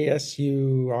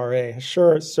 Hasura,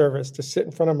 Hasura service to sit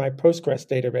in front of my Postgres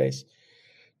database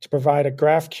to provide a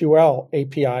GraphQL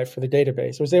API for the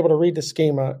database. I was able to read the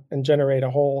schema and generate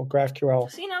a whole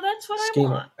GraphQL See, now that's what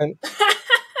schema. I want.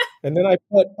 And then I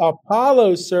put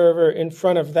Apollo server in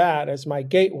front of that as my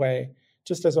gateway,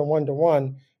 just as a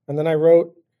one-to-one. And then I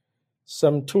wrote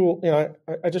some tool,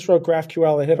 I just wrote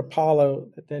GraphQL that hit Apollo,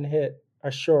 that then hit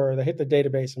Azure, that hit the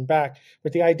database and back,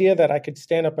 with the idea that I could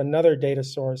stand up another data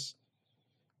source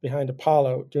behind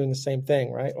Apollo doing the same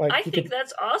thing, right? Like I think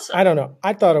that's awesome. I don't know.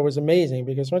 I thought it was amazing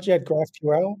because once you had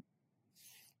GraphQL,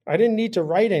 I didn't need to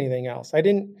write anything else.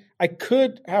 I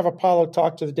could have Apollo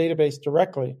talk to the database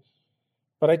directly,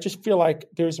 but I just feel like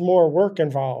there's more work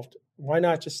involved. Why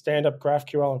not just stand up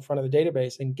GraphQL in front of the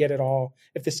database and get it all?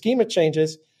 If the schema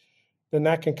changes, then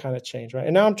that can kind of change, right?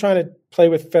 And now I'm trying to play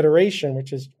with Federation,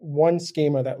 which is one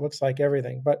schema that looks like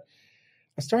everything. But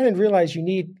I'm starting to realize you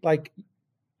need like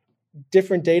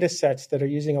different data sets that are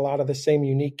using a lot of the same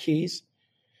unique keys.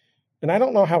 And I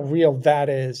don't know how real that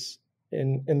is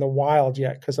in the wild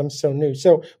yet because I'm so new.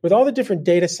 So with all the different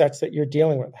data sets that you're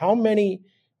dealing with, how many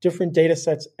different data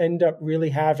sets end up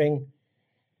really having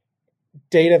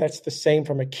data that's the same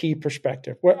from a key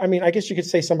perspective? Well, I mean, I guess you could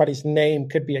say somebody's name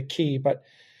could be a key, but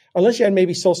unless you had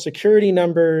maybe social security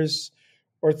numbers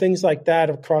or things like that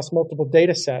across multiple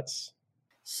data sets.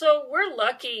 So we're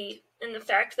lucky in the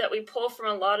fact that we pull from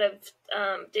a lot of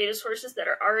data sources that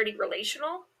are already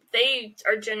relational. They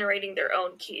are generating their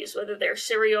own keys, whether they're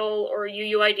serial or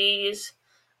UUIDs.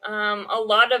 A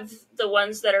lot of the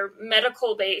ones that are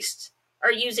medical based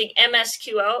are using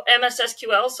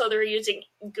MSSQL, so they're using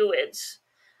GUIDs.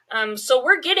 So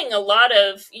we're getting a lot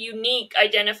of unique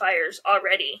identifiers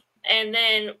already. And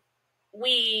then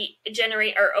we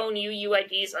generate our own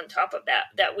UUIDs on top of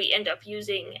that we end up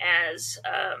using as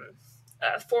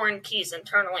foreign keys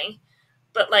internally.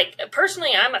 But like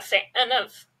personally, I'm a fan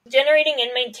of generating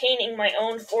and maintaining my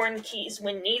own foreign keys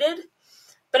when needed.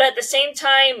 But at the same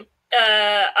time,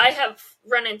 I have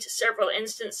run into several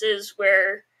instances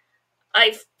where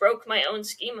I've broke my own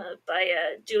schema by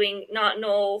doing not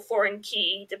null foreign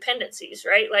key dependencies,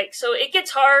 right? Like, so it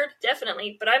gets hard,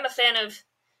 definitely, but I'm a fan of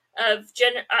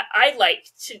I like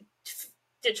to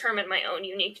determine my own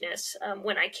uniqueness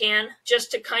when I can,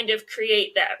 just to kind of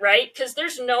create that, right? Because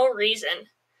there's no reason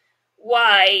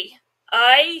why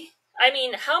I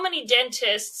mean, how many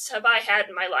dentists have I had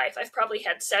in my life? I've probably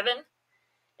had 7.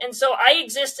 And so I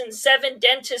exist in 7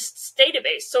 dentists'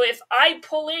 database. So if I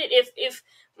pull it, if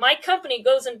my company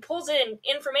goes and pulls in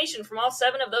information from all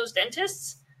 7 of those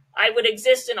dentists, I would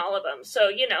exist in all of them. So,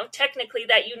 technically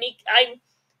that unique,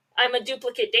 I'm a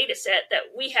duplicate data set that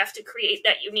we have to create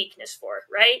that uniqueness for,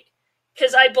 right?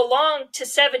 Because I belong to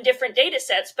 7 different data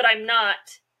sets, but I'm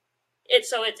not.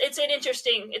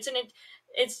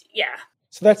 Yeah.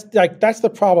 So that's the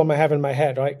problem I have in my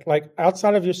head, right? Like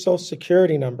outside of your social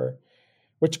security number,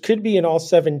 which could be in all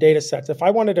 7 data sets, if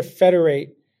I wanted to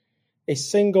federate a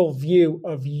single view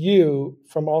of you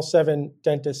from all 7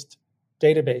 dentist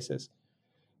databases,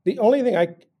 the only thing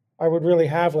I would really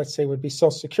have, let's say, would be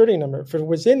social security number. If it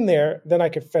was in there, then I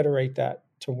could federate that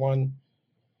to one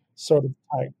sort of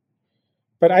type.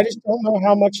 But I just don't know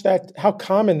how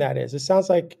common that is. It sounds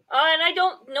like. And I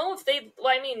don't know if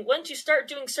once you start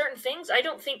doing certain things, I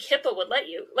don't think HIPAA would let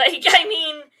you.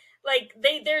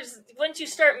 Once you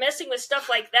start messing with stuff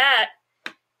like that,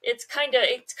 it's kind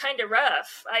of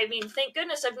rough. I mean, thank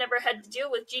goodness I've never had to deal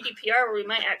with GDPR where we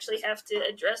might actually have to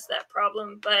address that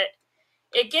problem, but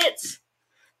it gets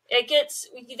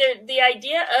the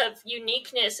idea of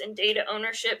uniqueness and data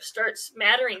ownership starts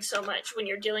mattering so much when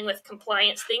you're dealing with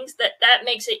compliance things that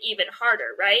makes it even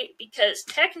harder, right? Because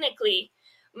technically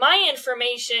my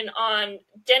information on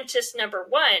dentist number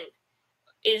 1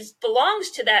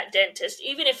 belongs to that dentist,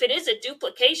 even if it is a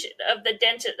duplication of the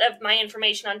dentist of my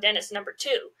information on dentist number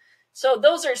 2. So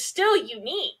those are still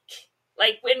unique,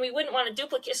 like when we wouldn't want to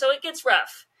duplicate. So it gets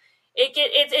rough.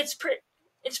 It's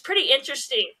pretty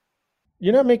interesting.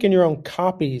 You're not making your own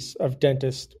copies of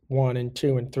dentist 1 and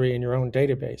 2 and 3 in your own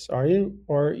database, are you?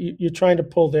 Or you're trying to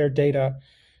pull their data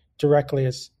directly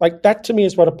as like that to me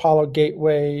is what Apollo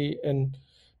Gateway and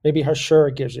maybe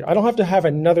Hasura gives you. I don't have to have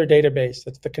another database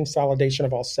that's the consolidation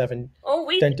of all 7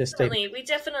 dentist data. We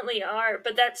definitely are,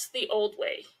 but that's the old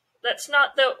way. That's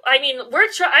not the. I mean,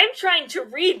 I'm trying to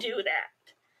redo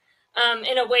that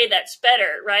in a way that's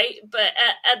better, right? But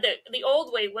at the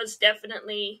old way was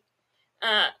definitely.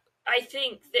 I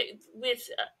think that with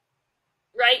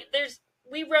right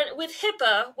we run with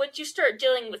HIPAA. Once you start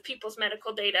dealing with people's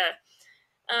medical data,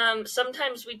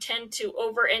 sometimes we tend to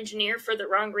over engineer for the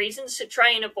wrong reasons to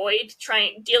try and avoid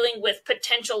dealing with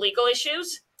potential legal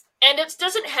issues. And it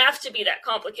doesn't have to be that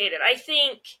complicated. I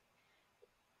think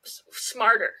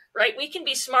smarter, right? We can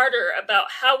be smarter about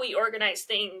how we organize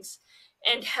things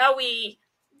and how we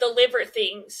deliver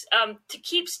things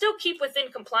to still keep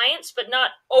within compliance, but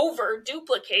not over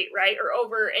duplicate, right? Or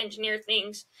over engineer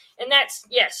things. And that's,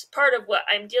 yes, part of what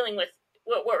I'm dealing with.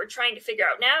 What we're trying to figure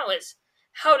out now is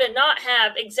how to not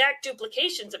have exact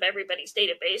duplications of everybody's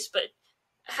database, but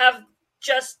have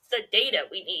just the data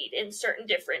we need in certain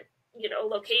different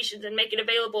locations and make it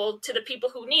available to the people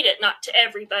who need it, not to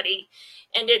everybody.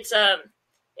 And it's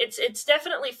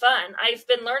definitely fun. I've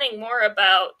been learning more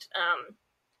about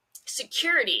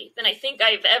security than I think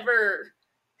I've ever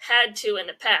had to in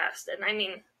the past. And I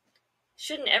mean,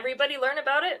 shouldn't everybody learn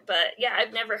about it? But yeah,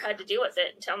 I've never had to deal with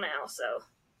it until now. So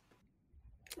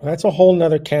that's a whole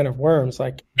nother can of worms,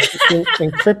 like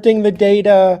encrypting the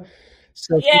data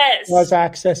so yes, people does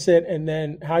access it, and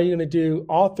then how are you going to do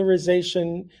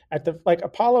authorization at the, like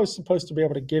Apollo is supposed to be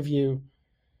able to give you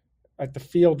at the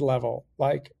field level,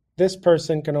 like this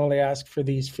person can only ask for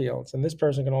these fields and this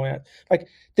person can only ask, like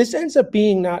this ends up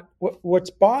being not what's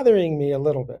bothering me a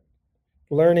little bit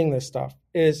learning this stuff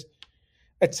is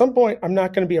at some point I'm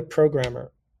not going to be a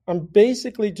programmer. I'm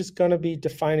basically just going to be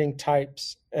defining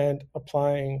types and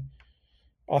applying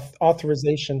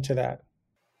authorization to that.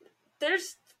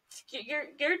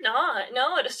 You're not.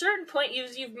 No, at a certain point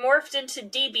you've morphed into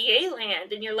DBA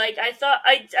land, and you're like,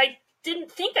 I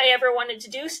didn't think I ever wanted to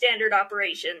do standard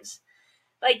operations.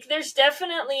 Like there's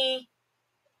definitely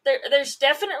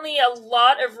a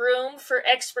lot of room for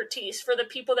expertise for the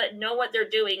people that know what they're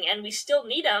doing, and we still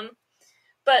need them.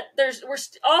 But we're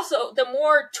also, the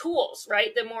more tools, right?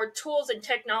 The more tools and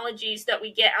technologies that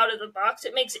we get out of the box,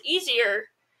 it makes it easier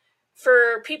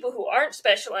for people who aren't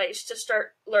specialized to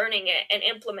start learning it and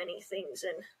implementing things.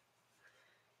 And,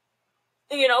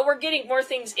 we're getting more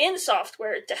things in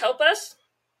software to help us.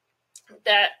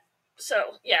 So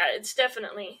yeah, it's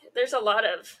definitely, there's a lot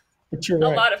of fun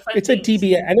It's things. A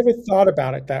DBA. I never thought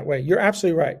about it that way. You're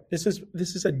absolutely right. This is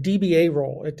a DBA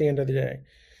role at the end of the day.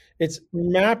 It's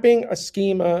mapping a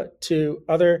schema to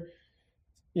other,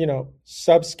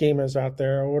 sub schemas out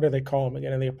there, or what do they call them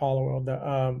again in the Apollo world?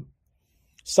 The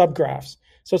subgraphs.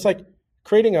 So it's like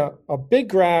creating a big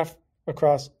graph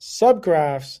across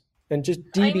subgraphs and just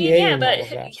DBA. But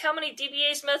how many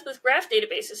DBAs mess with graph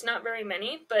databases? Not very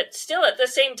many, but still at the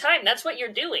same time, that's what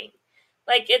you're doing.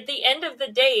 Like at the end of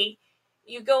the day,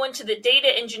 you go into the data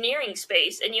engineering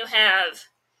space and you have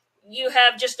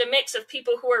just a mix of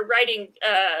people who are writing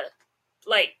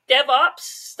like DevOps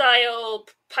style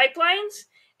pipelines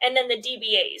and then the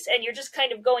DBAs. And you're just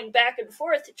kind of going back and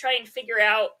forth to try and figure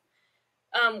out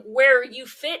where you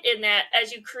fit in that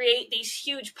as you create these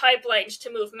huge pipelines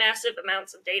to move massive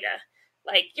amounts of data.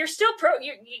 Like you're still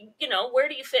where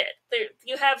do you fit?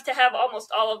 You have to have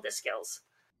almost all of the skills.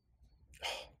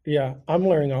 Yeah, I'm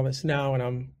learning all this now,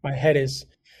 and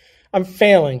I'm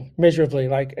failing miserably.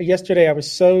 Like yesterday, I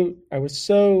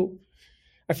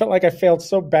felt like I failed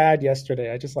so bad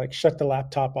yesterday. I just like shut the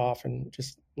laptop off and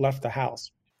just left the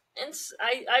house. And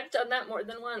I've done that more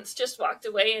than once. Just walked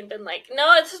away and been like,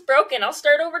 no, this is broken. I'll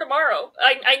start over tomorrow.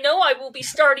 I know I will be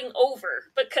starting over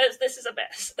because this is a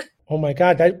mess. Oh my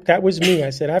God, that was me. I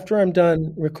said, after I'm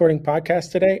done recording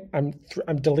podcasts today, I'm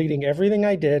deleting everything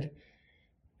I did.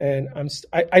 And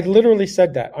I literally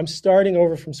said that. I'm starting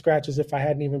over from scratch as if I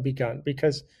hadn't even begun,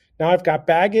 because now I've got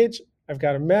baggage, I've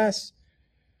got a mess,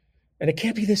 and it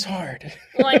can't be this hard.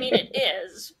 Well, I mean, it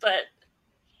is, but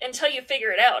until you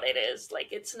figure it out, it is. Like,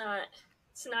 it's not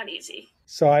easy.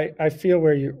 So I feel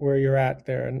where you're at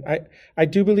there. And I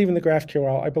do believe in the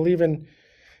GraphQL. I believe in,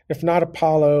 if not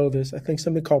Apollo, there's, I think,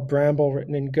 something called Bramble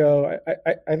written in Go.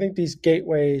 I think these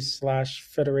gateways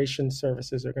 / federation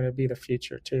services are going to be the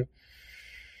future too.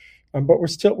 But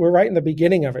we're right in the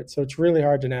beginning of it, so it's really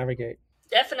hard to navigate.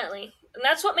 Definitely, and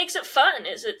that's what makes it fun.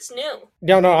 Is it's new.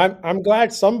 No, I'm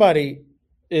glad somebody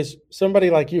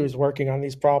like you is working on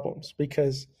these problems,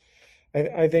 because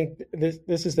I think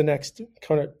this is the next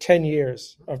kind of 10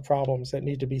 years of problems that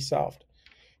need to be solved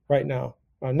right now.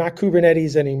 Not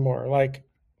Kubernetes anymore. Like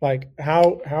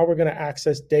how we're going to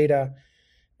access data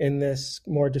in this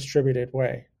more distributed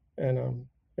way, and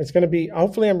it's going to be.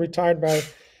 Hopefully, I'm retired by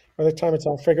by the time it's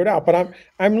all figured out. But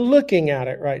I'm looking at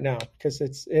it right now because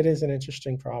it is an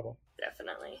interesting problem.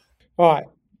 Definitely. All right.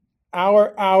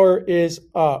 Our hour is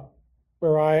up.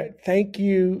 Mariah, thank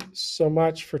you so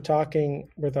much for talking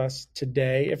with us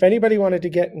today. If anybody wanted to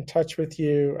get in touch with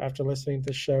you after listening to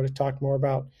the show to talk more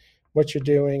about what you're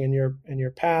doing and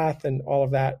your path and all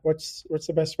of that, what's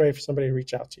the best way for somebody to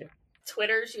reach out to you?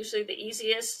 Twitter's usually the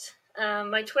easiest.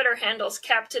 My Twitter handle's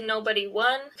Captain Nobody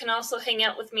One. You can also hang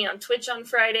out with me on Twitch on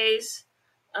Fridays.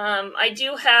 I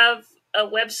do have a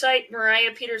website,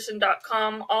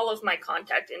 mariahpeterson.com. All of my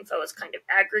contact info is kind of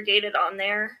aggregated on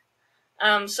there.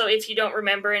 So if you don't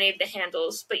remember any of the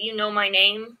handles, but you know my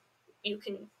name, you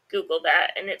can Google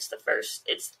that, and it's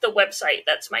the website.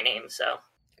 That's my name. So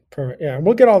perfect. Yeah, and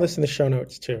we'll get all this in the show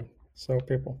notes too, so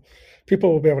people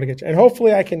will be able to get you. And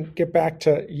hopefully, I can get back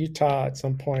to Utah at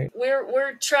some point.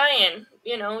 We're trying.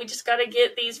 We just got to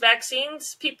get these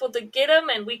vaccines, people to get them,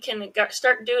 and we can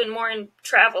start doing more in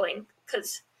traveling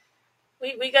because.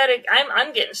 We got to.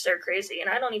 I'm getting stir crazy, and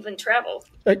I don't even travel.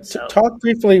 So. Talk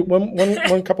briefly.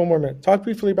 One couple more minutes. Talk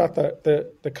briefly about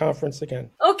the conference again.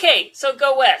 Okay, so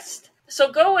Go West.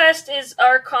 So Go West is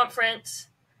our conference.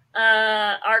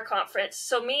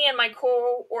 So me and my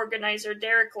co-organizer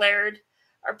Derek Laird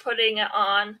are putting it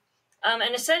on,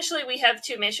 and essentially we have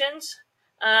two missions.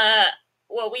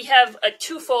 We have a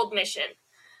twofold mission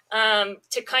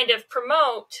to kind of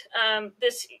promote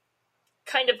this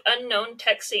kind of unknown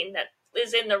tech scene that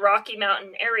is in the Rocky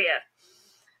Mountain area.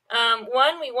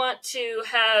 One, we want to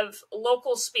have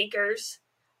local speakers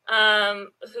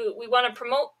who we want to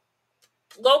promote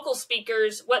local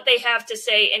speakers, what they have to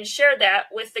say, and share that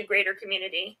with the greater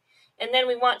community. And then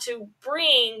we want to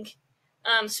bring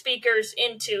speakers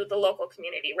into the local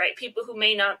community, right? People who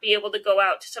may not be able to go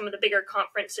out to some of the bigger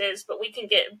conferences, but we can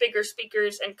get bigger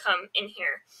speakers and come in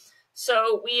here.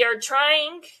 So we are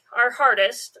trying our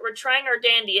hardest, we're trying our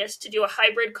dandiest to do a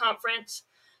hybrid conference.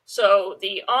 So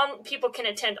people can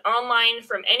attend online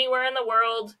from anywhere in the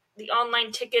world. The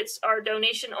online tickets are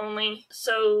donation only.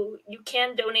 So you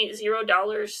can donate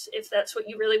 $0 if that's what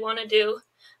you really want to do.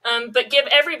 But give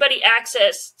everybody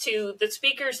access to the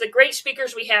speakers, the great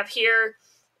speakers we have here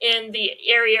in the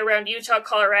area around Utah,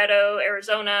 Colorado,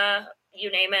 Arizona, you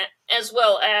name it, as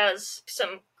well as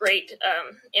some great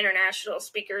international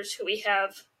speakers who we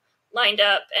have lined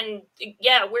up. And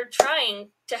yeah, we're trying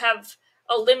to have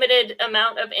a limited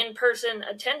amount of in-person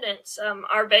attendance.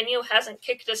 Our venue hasn't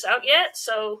kicked us out yet,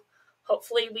 so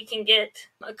hopefully we can get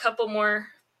a couple more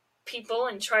people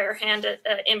and try our hand at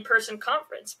an in-person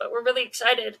conference. But we're really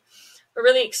excited. We're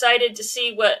really excited to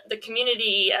see what the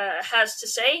community has to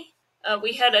say.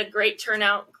 We had a great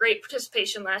turnout, great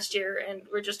participation last year, and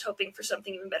we're just hoping for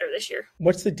something even better this year.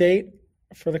 What's the date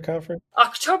for the conference?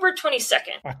 October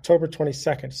 22nd. October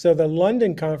 22nd. So the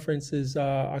London conference is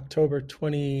October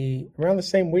 20, around the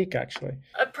same week, actually.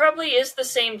 It probably is the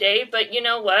same day, but you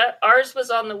know what? Ours was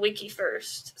on the wiki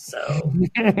first, so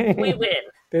we win.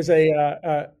 There's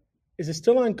is it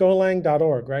still on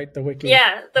golang.org, right? The wiki?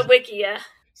 Yeah, the wiki, yeah.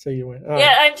 So you win.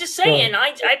 Yeah, I'm just saying,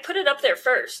 I put it up there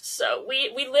first. So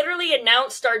we literally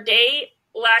announced our day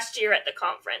last year at the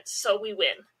conference, so we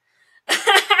win.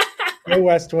 Go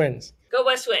West wins. Go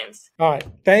West wins. All right.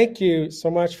 Thank you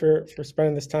so much for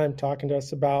spending this time talking to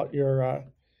us about your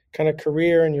kind of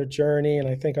career and your journey. And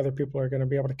I think other people are going to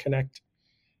be able to connect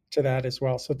to that as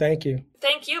well. So thank you.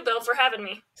 Thank you, Bill, for having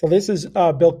me. So this is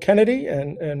Bill Kennedy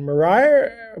and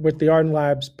Mariah with the Arden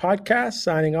Labs podcast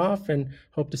signing off, and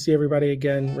hope to see everybody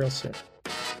again real soon.